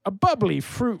else? A bubbly,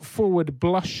 fruit-forward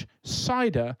blush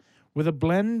cider with a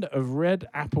blend of red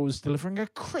apples delivering a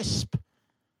crisp,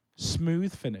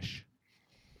 smooth finish.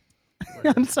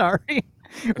 I'm sorry.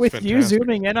 With you fantastic.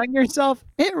 zooming in on yourself,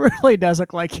 it really does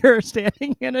look like you're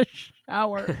standing in a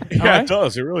shower. Yeah, Alright. it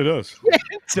does. It really does.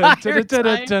 Dun, Entire dun,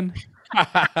 dun, time. dun,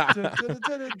 dun. Dun,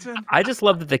 dun, dun, dun. I just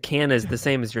love that the can is the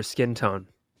same as your skin tone.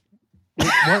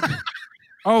 What?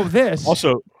 Oh, this.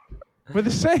 Also, We're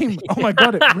the same. Oh my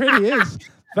god, it really is.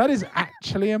 That is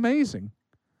actually amazing.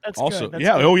 That's also, good. That's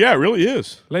yeah. good. Oh, yeah. It really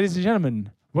is. Ladies and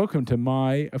gentlemen, welcome to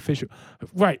my official.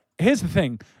 Right, here's the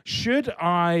thing. Should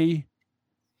I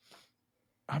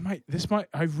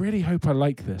I really hope I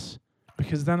like this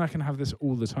because then I can have this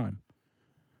all the time.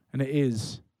 And it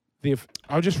is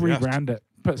I'll just Yes. rebrand it.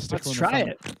 Put a sticker Let's on the try front.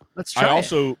 it. Let's try I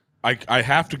also I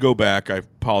have to go back. I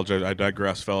apologize. I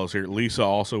digress, fellas. Here, Lisa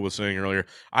also was saying earlier.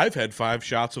 I've had 5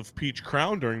 shots of Peach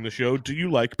Crown during the show. Do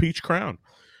you like Peach Crown?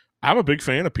 I'm a big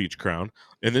fan of Peach Crown.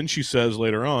 And then she says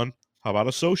later on, "How about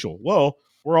a social?" Well,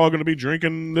 we're all going to be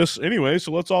drinking this anyway,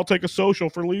 so let's all take a social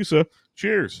for Lisa.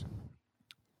 Cheers.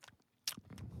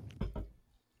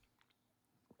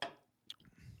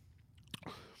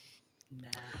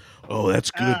 Oh,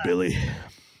 that's good, Billy.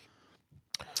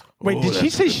 Wait, Oh, did she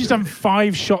that's say good, she's Billy. done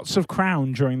 5 shots of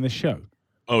Crown during the show?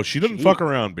 Oh, she doesn't fuck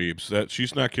around, Beebs.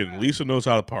 She's not kidding. Lisa knows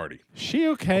how to party. She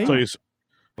okay? I'll tell you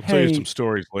Hey. some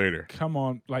stories later. Come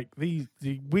on, like we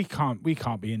can't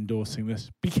be endorsing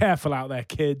this. Be careful out there,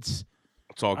 kids.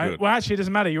 It's all good. Well, actually, it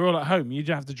doesn't matter. You're all at home. You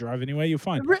don't have to drive anyway. You're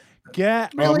fine.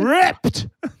 Get Really? ripped.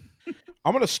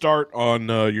 I'm gonna start on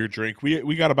your drink.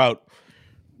 We got about,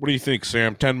 what do you think,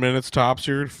 Sam? 10 minutes tops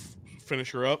here to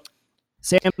finish her up.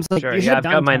 Sam's like, Sure, you yeah, should I've have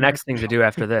got done my 10 next thing to do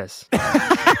after this.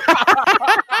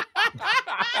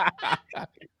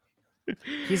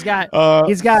 He's got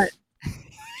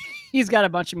he's got a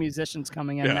bunch of musicians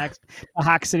coming in Yeah. next. The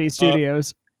Hawk City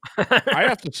Studios. I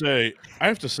have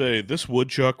to say, this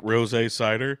Woodchuck Rosé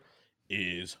cider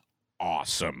is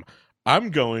awesome. I'm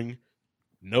going,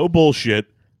 no bullshit,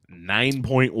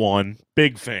 9.1.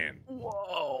 Big fan.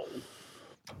 Whoa.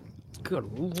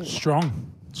 Good lord. Strong.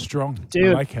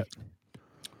 Dude. I like it.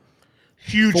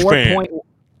 Huge fan.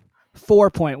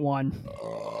 4.1.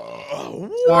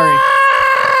 Sorry.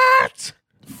 What?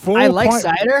 4 I like point-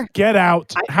 cider. Get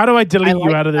out. How do I delete I you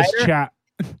like out of this cider. chat?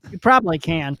 You probably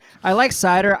can. I like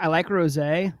cider. I like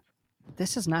rosé.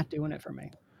 This is not doing it for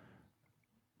me.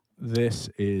 This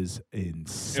is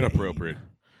insane. Inappropriate.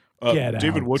 Get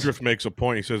David out. Woodruff makes a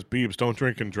point. He says, "Beebs, don't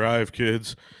drink and drive,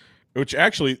 kids." Which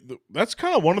actually, that's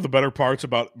kind of one of the better parts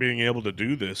about being able to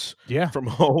do this Yeah. from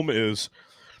home is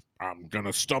I'm going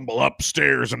to stumble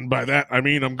upstairs. And by that, I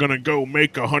mean I'm going to go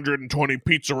make 120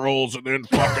 pizza rolls and then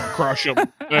fucking crush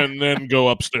them and then go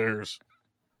upstairs.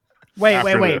 Wait.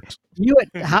 after this. You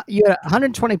had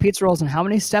 120 pizza rolls, and how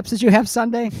many steps did you have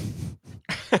Sunday?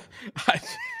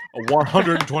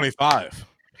 125.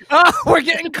 Oh, we're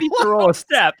getting Pizza roll a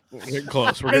step. We're getting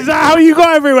close. We're Is getting that how you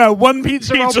got everywhere? One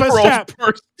pizza roll pizza per rolls step.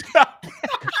 per step.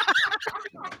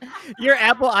 Your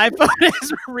Apple iPhone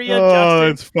is Oh, readjusting.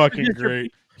 it's fucking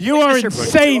great. You are It's just your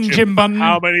insane, Jim Button.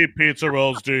 How many pizza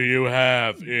rolls do you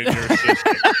have in your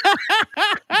system?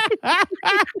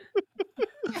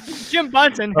 Jim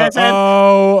Bunton has had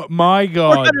Oh my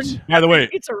god. By the way,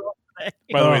 pizza rolls today.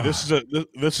 By the way,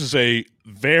 this is a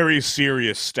very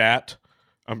serious stat.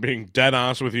 I'm being dead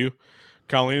honest with you.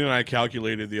 Colleen and I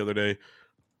calculated the other day.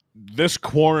 This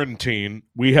quarantine,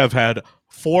 we have had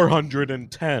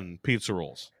 410 pizza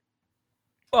rolls.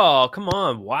 Oh, come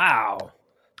on. Wow.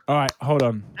 All right, hold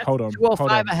on.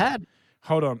 205 ahead.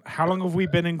 Hold on. How long have we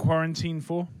been in quarantine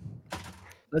for?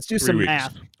 Let's do 3 some weeks.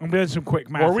 math. I'm doing some quick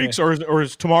math. 4 weeks, or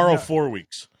is tomorrow 4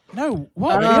 weeks? No,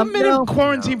 what? We haven't been no. in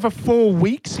quarantine for 4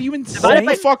 weeks. Are you Hold insane?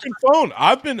 the fucking phone.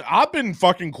 I've been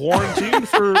fucking quarantined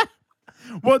for.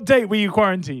 What date were you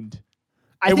quarantined?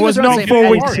 I It think was around not St. 4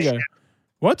 Patty's weeks Day. ago.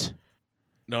 What?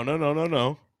 No. It was around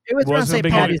Wasn't a St.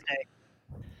 big Patty's Day.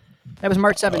 That was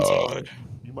March 17th. Oh,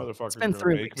 you motherfuckers been are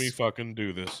 3 gonna make me weeks. fucking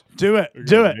do this. Do it. You're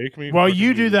Do gonna it. make me While fucking you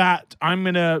do do this. that, I'm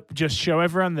going to just show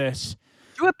everyone this.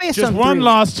 Do it based Just on one 3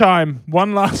 last time.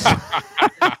 One last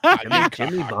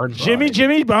Jimmy Bun.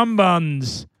 Jimmy Bum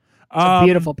Buns. It's a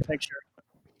beautiful picture.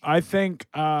 I think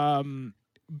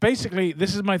basically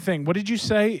this is my thing. What did you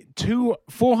say?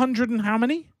 400 and how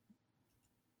many?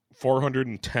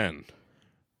 410.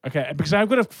 Okay, because I've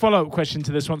got a follow-up question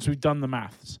to this once we've done the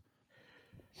maths.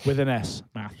 With an S,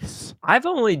 maths. I've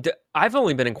only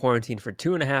been in quarantine for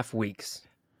 2.5 weeks.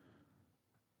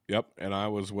 Yep, and I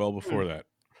was well before that.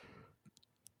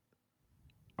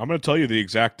 I'm going to tell you the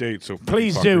exact date. So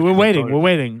Please fuckers do. We're can waiting. tell you. We're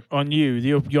waiting on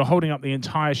you. You're holding up the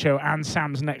entire show and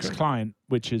Sam's next client,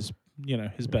 which is,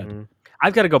 his bed. Mhm.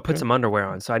 I've got to go put some underwear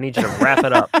on, so I need you to wrap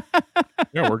it up.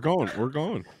 Yeah, we're going. We're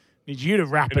going. Need you to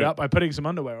wrap it up by putting some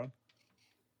underwear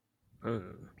on.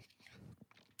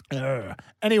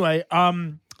 Anyway,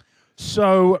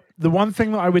 so the one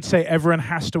thing that I would say everyone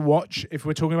has to watch if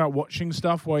we're talking about watching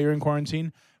stuff while you're in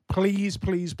quarantine, please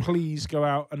go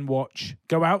out and watch.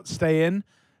 Go out, stay in,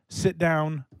 sit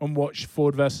down and watch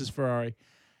Ford versus Ferrari.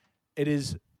 It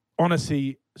is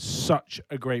honestly such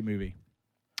a great movie.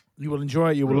 You will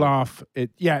enjoy it. You will laugh.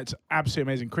 It's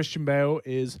absolutely amazing. Christian Bale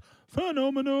is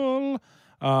phenomenal.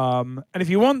 And if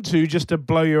you want to, just to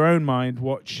blow your own mind,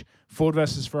 watch Ford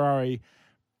versus Ferrari,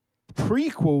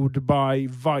 prequeled by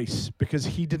Vice, because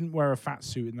he didn't wear a fat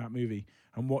suit in that movie,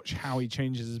 and watch how he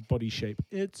changes his body shape.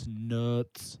 It's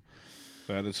nuts.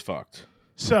 That is fucked.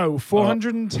 So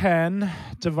 410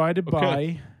 divided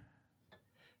by.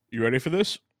 You ready for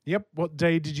this? Yep. What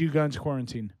day did you go into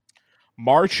quarantine?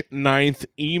 March 9th,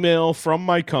 email from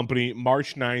my company,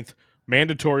 March 9th,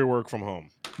 mandatory work from home.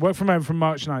 Work from home from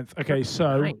March 9th. Okay,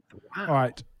 so Wow. all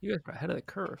right. You guys are ahead of the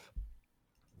curve.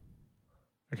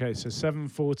 Okay, so 7,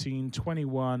 14,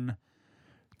 21,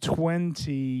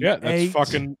 28, Yeah, that's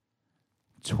fucking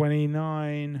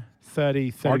 29,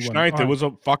 30, 31. March 9th. All It right. was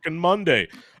a fucking Monday.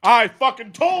 I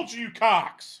fucking told you,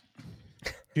 cocks.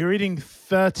 You're eating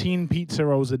 13 pizza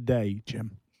rolls a day,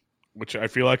 Jim. Which I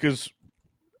feel like is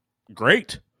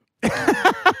great.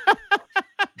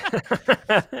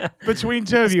 Between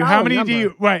two of you, Solid how many number. do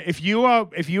you right? If you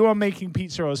are making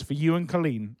pizza rolls for you and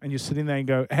Colleen, and you're sitting there and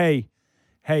go, hey,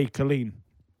 Colleen,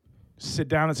 sit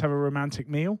down, let's have a romantic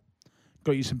meal.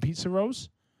 Got you some pizza rolls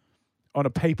on a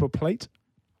paper plate.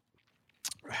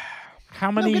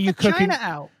 How many No, are get you the cooking? China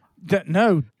out.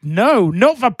 No,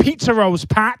 not for pizza rolls,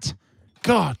 Pat.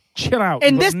 God, chill out.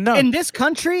 In But this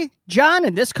country, John,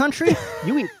 in this country,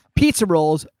 you eat pizza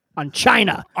rolls on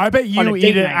China. I bet on you a eat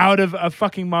date it night. out of a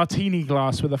fucking martini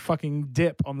glass with a fucking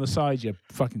dip on the side, you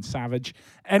fucking savage.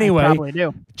 I Anyway, probably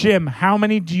do. Jim, how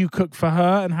many do you cook for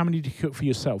her and how many do you cook for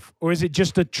yourself? Or is it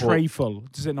just a tray full?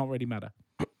 Does it not really matter?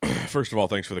 First of all,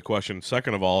 thanks for the question.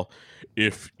 Second of all,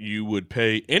 if you would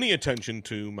pay any attention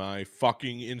to my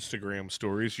fucking Instagram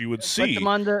stories, you would see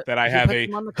that I have a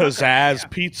pizzazz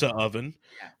pizza oven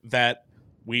that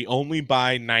we only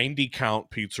buy 90 count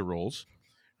pizza rolls.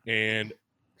 And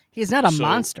He's not a So,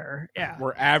 monster. Yeah.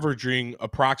 we're averaging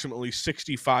approximately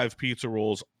 65 pizza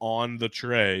rolls on the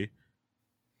tray,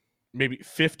 maybe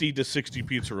 50 to 60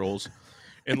 pizza rolls.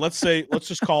 And let's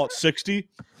just call it 60.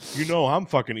 I'm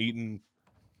fucking eating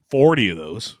 40 of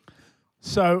those.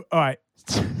 So, all right.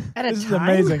 At a This is time?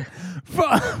 amazing.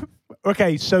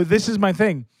 Okay, so this is my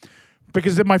thing.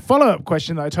 Because my follow-up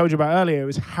question that I told you about earlier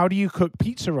was, how do you cook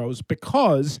pizza rolls?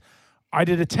 Because I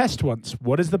did a test once.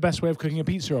 What is the best way of cooking a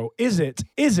pizza roll? Is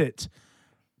it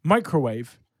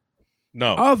microwave,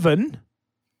 No. oven,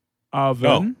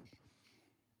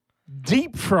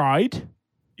 deep fried?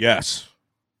 Yes.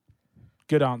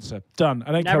 Good answer. Done.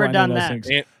 I don't Never care what done any of those that. things.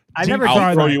 And I've Deep never fried I'll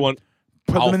done throw them. you one.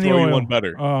 Put I'll them in the throw you oil. one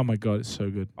better. Oh my god, it's so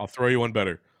good. I'll throw you one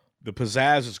better. The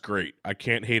pizzazz is great. I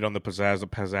can't hate on the pizzazz. The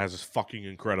pizzazz is fucking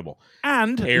incredible.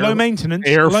 And Air- low maintenance.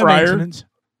 air low fryer. maintenance.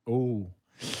 Oh.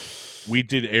 We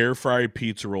did air fried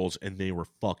pizza rolls and they were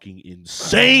fucking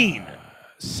insane.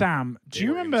 Sam, do They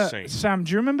you were remember? insane. Sam,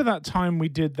 do you remember that time we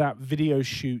did that video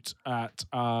shoot at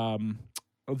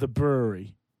the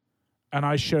brewery, and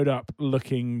I showed up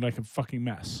looking like a fucking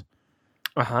mess?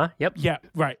 Yep. Yeah,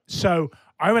 right. So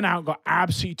I went out, got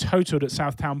absolutely totaled at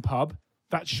Southtown Pub.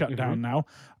 That's shut down now.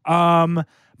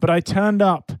 But I turned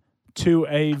up to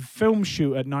a film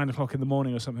shoot at 9 o'clock in the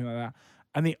morning or something like that,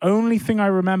 and the only thing I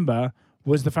remember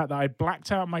was the fact that I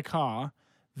blacked out my car.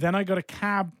 Then I got a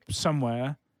cab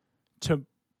somewhere to,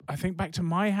 I think, back to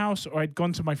my house, or I'd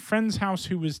gone to my friend's house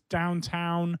who was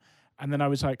downtown, and then I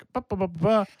was like, bah, bah, bah,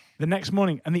 bah, the next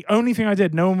morning. And the only thing I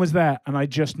did, no one was there, and I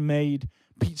just made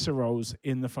pizza rolls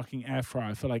in the fucking air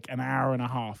fryer for like an hour and a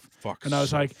half. Fuck. And I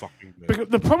was so like, fucking good. Because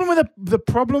the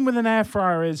problem with an air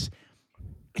fryer is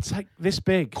it's like this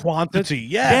big. Quantity,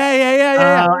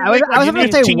 Yeah. I was going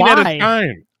to say 15 at a why.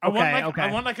 time. I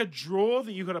Okay. want like a drawer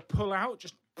that you got to pull out,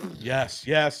 just Yes.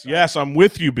 I'm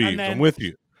with you, Beebs. then- I'm with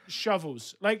you.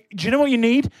 shovels. Like, do you know what you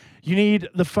need? You need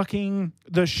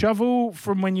the shovel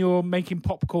from when you're making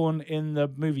popcorn in the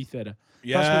movie theater.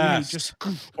 That's what you need. Yes. Just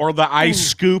Or the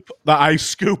ice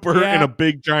scooper Yeah. in a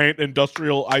big giant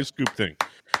industrial ice scoop thing.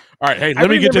 All right, hey, I let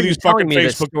me get to remember you these fucking telling me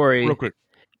this Facebook story. real quick.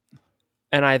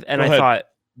 And I Go ahead. thought,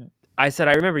 I said,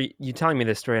 I remember you telling me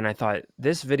this story, and I thought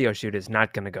this video shoot is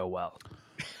not going to go well.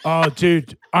 Oh,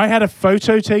 dude, I had a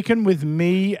photo taken with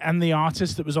me and the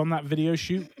artist that was on that video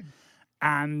shoot,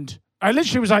 and I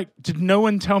literally was like, "Did no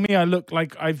one tell me I look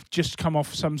like I've just come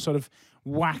off some sort of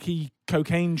wacky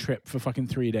cocaine trip for fucking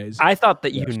 3 days?" I thought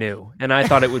that you knew, and I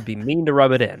thought it would be mean to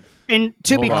rub it in. And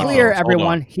to be Hold on, clear, hold on.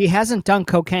 everyone, he hasn't done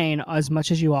cocaine as much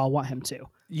as you all want him to.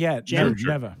 Yeah, Jim?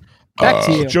 never. Back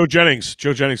to you. Joe Jennings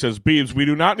says, Beebs, we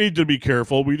do not need to be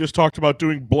careful. We just talked about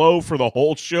doing blow for the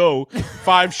whole show.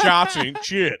 5 shots ain't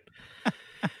shit.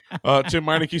 Tim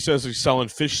Meineke says he's selling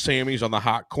fish Sammys on the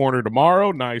hot corner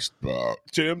tomorrow. Nice,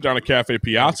 Tim, down at Cafe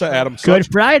Piazza. Adam Good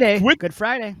Such, Friday. Switch- Good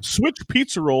Friday. switch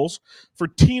pizza rolls for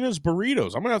Tina's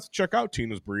Burritos. I'm going to have to check out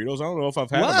Tina's Burritos. I don't know if I've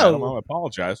had them, Adam. I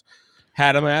apologize.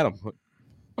 Had them, Adam.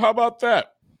 How about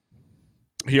that?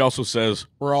 He also says,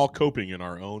 we're all coping in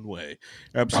our own way.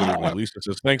 Absolutely. Lisa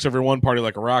says, thanks, everyone. Party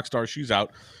like a rock star. She's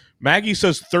out. Maggie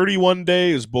says, 31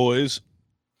 days, boys.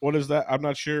 What is that? I'm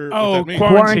not sure Oh, what that means.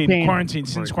 quarantine.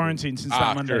 Since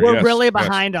that Monday. sure. We're Yes, really yes.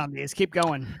 behind on these. Keep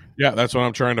going. Yeah, that's what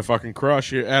I'm trying to fucking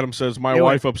crush. Adam says, my Do it.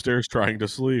 wife upstairs trying to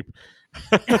sleep.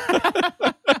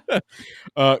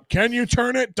 Can you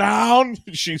turn it down?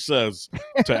 She says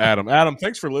to Adam. Adam,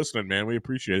 thanks for listening, man. We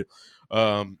appreciate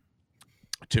it.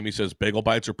 Timmy says bagel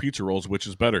bites or pizza rolls, which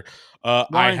is better?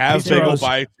 I have pizza bagel rolls.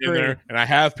 bites in there, and I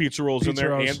have pizza rolls in Pizza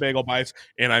there rolls. and bagel bites,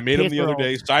 and I made them the Pizza other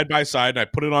day side by side, and I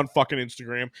put it on fucking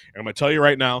Instagram. And I'm gonna tell you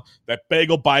right now that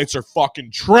bagel bites are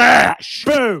fucking trash.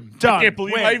 Boom, done. I can't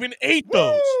believe Win. I even ate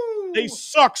those. They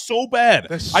suck so bad.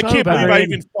 They're I so can't believe bad. I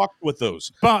even fucked with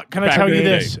those. But can I Back tell in you the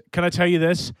day. this? Can I tell you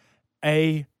this?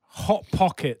 A hot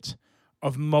pocket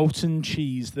of molten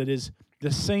cheese that is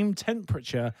the same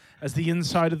temperature as the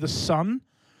inside of the sun.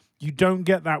 You don't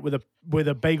get that with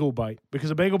a bagel bite, because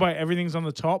a bagel bite, everything's on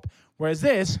the top. Whereas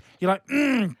this, you're like,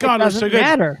 God, that's so Doesn't good.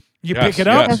 matter. You Yes, pick it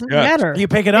up. yes, Doesn't yes. matter. You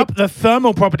pick it up. The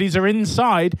thermal properties are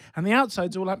inside, and the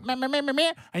outside's all like, meh, meh, meh, meh,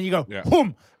 meh, and you go, Yeah.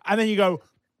 boom, and then you go,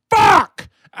 fuck,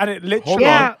 and it literally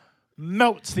Yeah.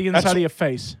 melts the inside of your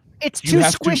face. It's You too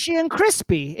have to- squishy and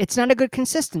crispy. It's not a good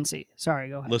consistency. Sorry,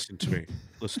 go ahead. Listen to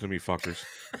me, fuckers.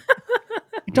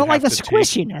 I don't like the have to take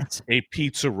squishiness. A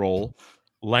pizza roll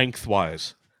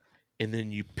lengthwise, and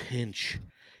then you pinch.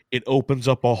 It opens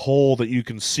up a hole that you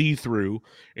can see through,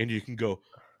 and you can go.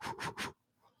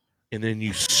 And then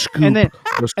you scoop And then-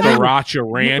 the and then- sriracha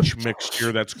ranch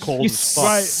mixture that's cold You as fuck.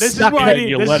 Right, this is Suck what I it. need.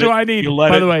 You This let is it- what I need. You let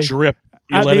By it the way, drip.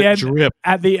 You at let the it end- drip.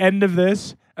 at the end of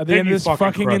this, Then you fucking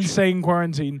fucking crush it. insane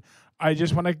quarantine, I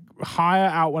just want to hire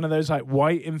out one of those like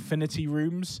white infinity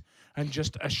rooms and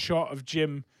just a shot of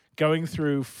Jim going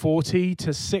through 40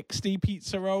 to 60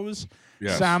 pizza rolls.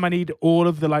 Yes. Sam, I need all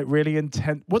of the like really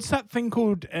intense. What's that thing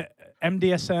called?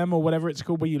 MDSM or whatever it's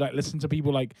called, where you like listen to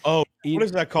people like. Oh, eat- what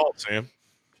is that called, Sam?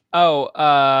 Oh,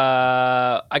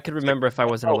 I could remember if I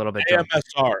wasn't a little bit drunk.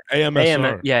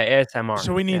 AMSR. Yeah, ASMR.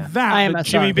 So we need yeah. that. But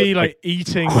Jimmy IMSR. B like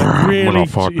eating like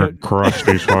really. crush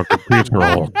these fucking pizza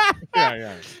rolls.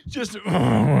 Yeah. Just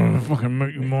fucking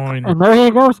make your mind. And there he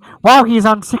goes. Wow, he's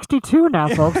on 62 now,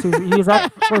 folks. He's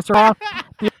at first off.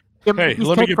 Hey,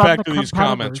 let me get back to these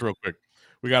comments real quick.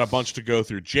 We got a bunch to go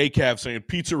through. JCav saying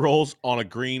pizza rolls on a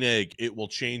green egg. It will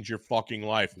change your fucking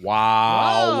life.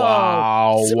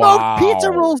 Wow. Smoked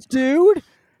pizza rolls, dude.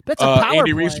 That's a power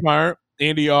Andy play. Reesmeyer,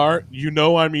 Andy R. You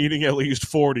know I'm eating at least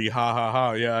 40. Ha ha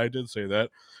ha. Yeah, I did say that.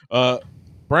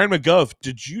 Brian McGov,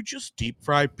 did you just deep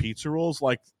fry pizza rolls?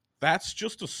 Like, that's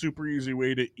just a super easy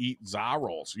way to eat za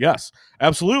rolls. Yes,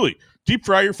 absolutely. Deep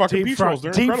fry your fucking pizza rolls.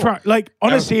 They're deep incredible. fry. Like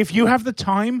honestly, if you have the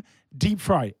time, deep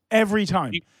fry every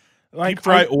time. Like Deep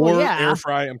fry I- or yeah. air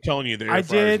fry. I'm telling you, the air I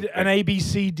fryer is did the an thing.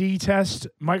 ABCD test.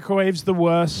 Microwave's the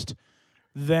worst.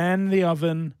 Then the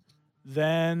oven.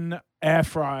 Then air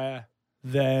fryer.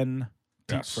 Then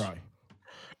deep Yes. fry.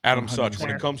 Adam Such,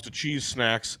 when 100%. it comes to cheese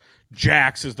snacks,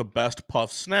 Jack's is the best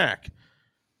puff snack.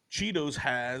 Cheetos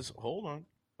has, hold on,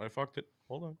 I fucked it.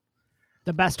 Hold on.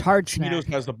 The best hard snack. Cheetos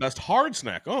has the best hard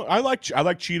snack. Oh, I like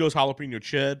Cheetos jalapeno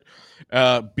ched.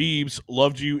 Beebs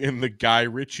loved you in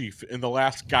the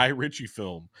last Guy Ritchie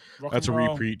film. Rock That's a and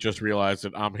roll. repeat. Just realized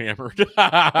that I'm hammered.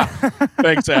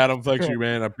 Thanks, Adam. Thanks you,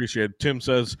 man. I appreciate it. Tim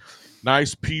says,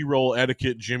 nice P-roll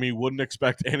etiquette, Jimmy. Wouldn't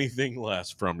expect anything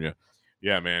less from you.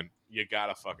 Yeah, man. You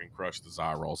gotta fucking crush the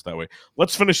za rolls that way.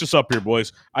 Let's finish this up here,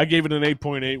 boys. I gave it an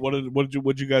 8.8. What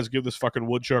did you guys give this fucking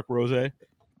woodchuck rosé?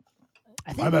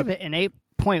 I think I gave it an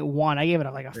 8.1. I gave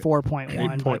it like a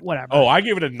 4.1, but whatever. Oh, I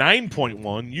gave it a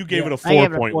 9.1. You gave it a I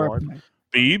gave it a 4.1.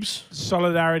 Beebs,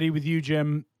 Solidarity with you,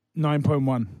 Jim.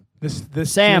 9.1. This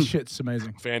Sam. this shit's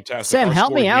amazing. fantastic. Sam, Our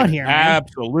help me score out being here, man.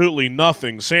 Absolutely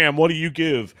nothing. Sam, what do you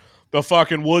give the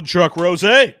fucking woodchuck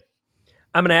rosé?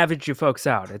 I'm going to average you folks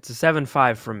out. It's a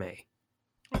 7.5 from me.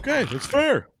 Okay, it's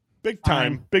fair. Big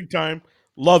time. Big time.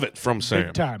 Love it from Sam.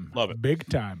 Big time. Love it. Big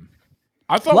time.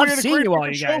 I thought Love we had a seeing great you all,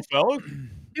 fucking you show, guys. fellas.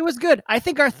 It was good. I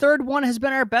think our third one has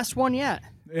been our best one yet.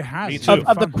 It has. Me It's too. been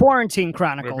Of the fun. Quarantine We have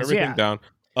Chronicles, everything yeah.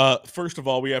 down. First of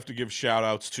all, we have to give shout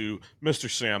outs to Mr.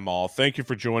 Sam Mall. Thank you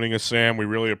for joining us, Sam. We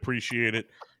really appreciate it.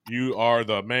 You are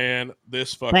the man.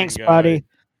 This fucking Thanks, guy. buddy.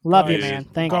 Love you, is man.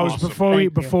 Thank Guys, you. awesome.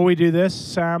 before we do this,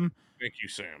 Sam, Thank you,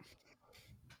 Sam.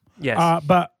 Yes.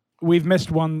 but we've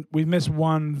missed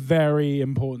one very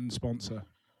important sponsor.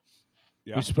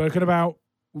 Yeah. We've spoken about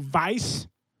Vice.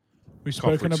 We've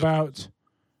spoken Comfort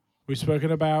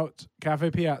about Cafe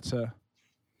Piazza.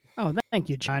 Oh, thank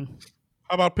you, John.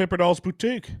 How about Paper Dolls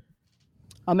Boutique?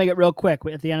 I'll make it real quick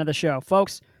at the end of the show.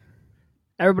 Folks,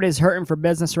 everybody's hurting for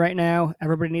business right now.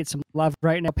 Everybody needs some love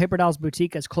right now. Paper Dolls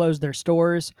Boutique has closed their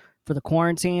stores for the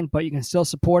quarantine, but you can still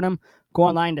support them. Go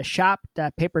online to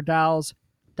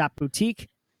shop.paperdolls.boutique.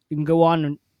 You can go on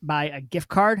and buy a gift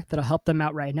card that'll help them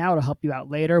out right now. It'll help you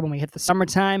out later. When we hit the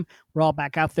summertime, we're all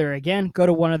back out there again. Go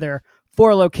to one of their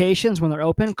 4 locations when they're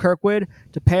open: Kirkwood,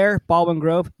 DePere, Baldwin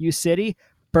Grove, U City.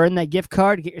 Burn that gift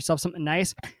card. Get yourself something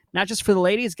nice. Not just for the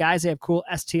ladies, guys. They have cool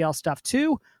STL stuff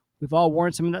too. We've all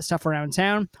worn some of that stuff around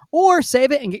town. Or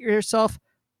save it and get yourself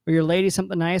or your lady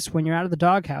something nice when you're out of the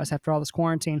doghouse after all this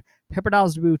quarantine. Paper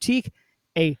Dolls Boutique,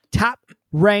 a top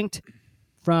ranked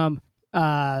from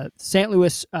St.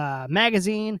 Louis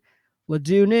Magazine,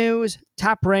 Ladue News,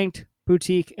 top ranked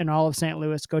boutique in all of St.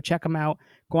 Louis. Go check them out.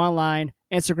 Go online,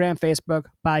 Instagram, Facebook,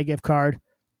 buy a gift card.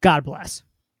 God bless.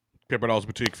 Paper Dolls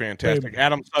Boutique, fantastic. Hey,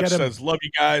 Adam Such get him. says, love you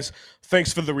guys.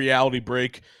 Thanks for the reality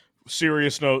break.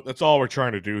 Serious note, that's all we're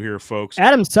trying to do here, folks.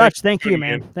 Adam Such, for thank you, tuning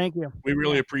man. in. Thank you. We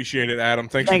really appreciate it, Adam.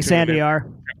 Thanks Thanks, for tuning Andy in. R.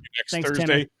 Next Thanks, Thursday.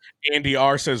 Timmy. Andy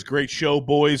R says, great show,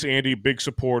 boys. Andy, big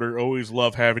supporter. Always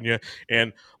love having you.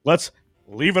 And let's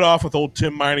leave it off with old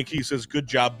Tim Meineke. He says, good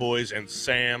job, boys. And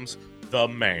Sam's the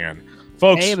man.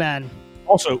 Folks, Amen.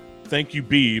 also, thank you,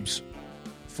 Beebs,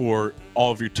 for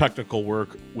all of your technical work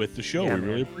with the show. Yeah, we man.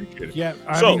 really appreciate it. Yeah,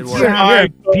 So, Good for work. You're my- a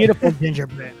beautiful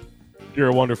gingerbread. you're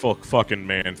a wonderful fucking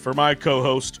man. For my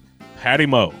co-host, Patty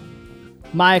Moe.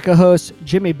 My co-host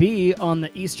Jimmy B on the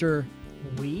Easter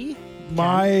Wii.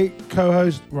 my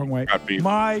co-host, wrong way. Got beef.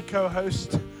 My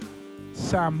co-host,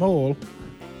 Sam Moore.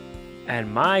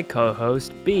 And my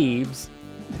co-host, Beebs.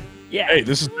 Yeah. Hey,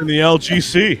 this has been the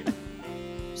LGC.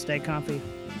 Stay comfy.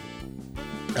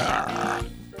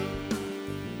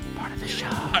 Part of the show.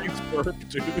 Nice work,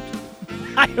 dude.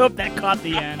 I hope that caught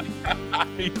the end.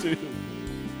 Me too.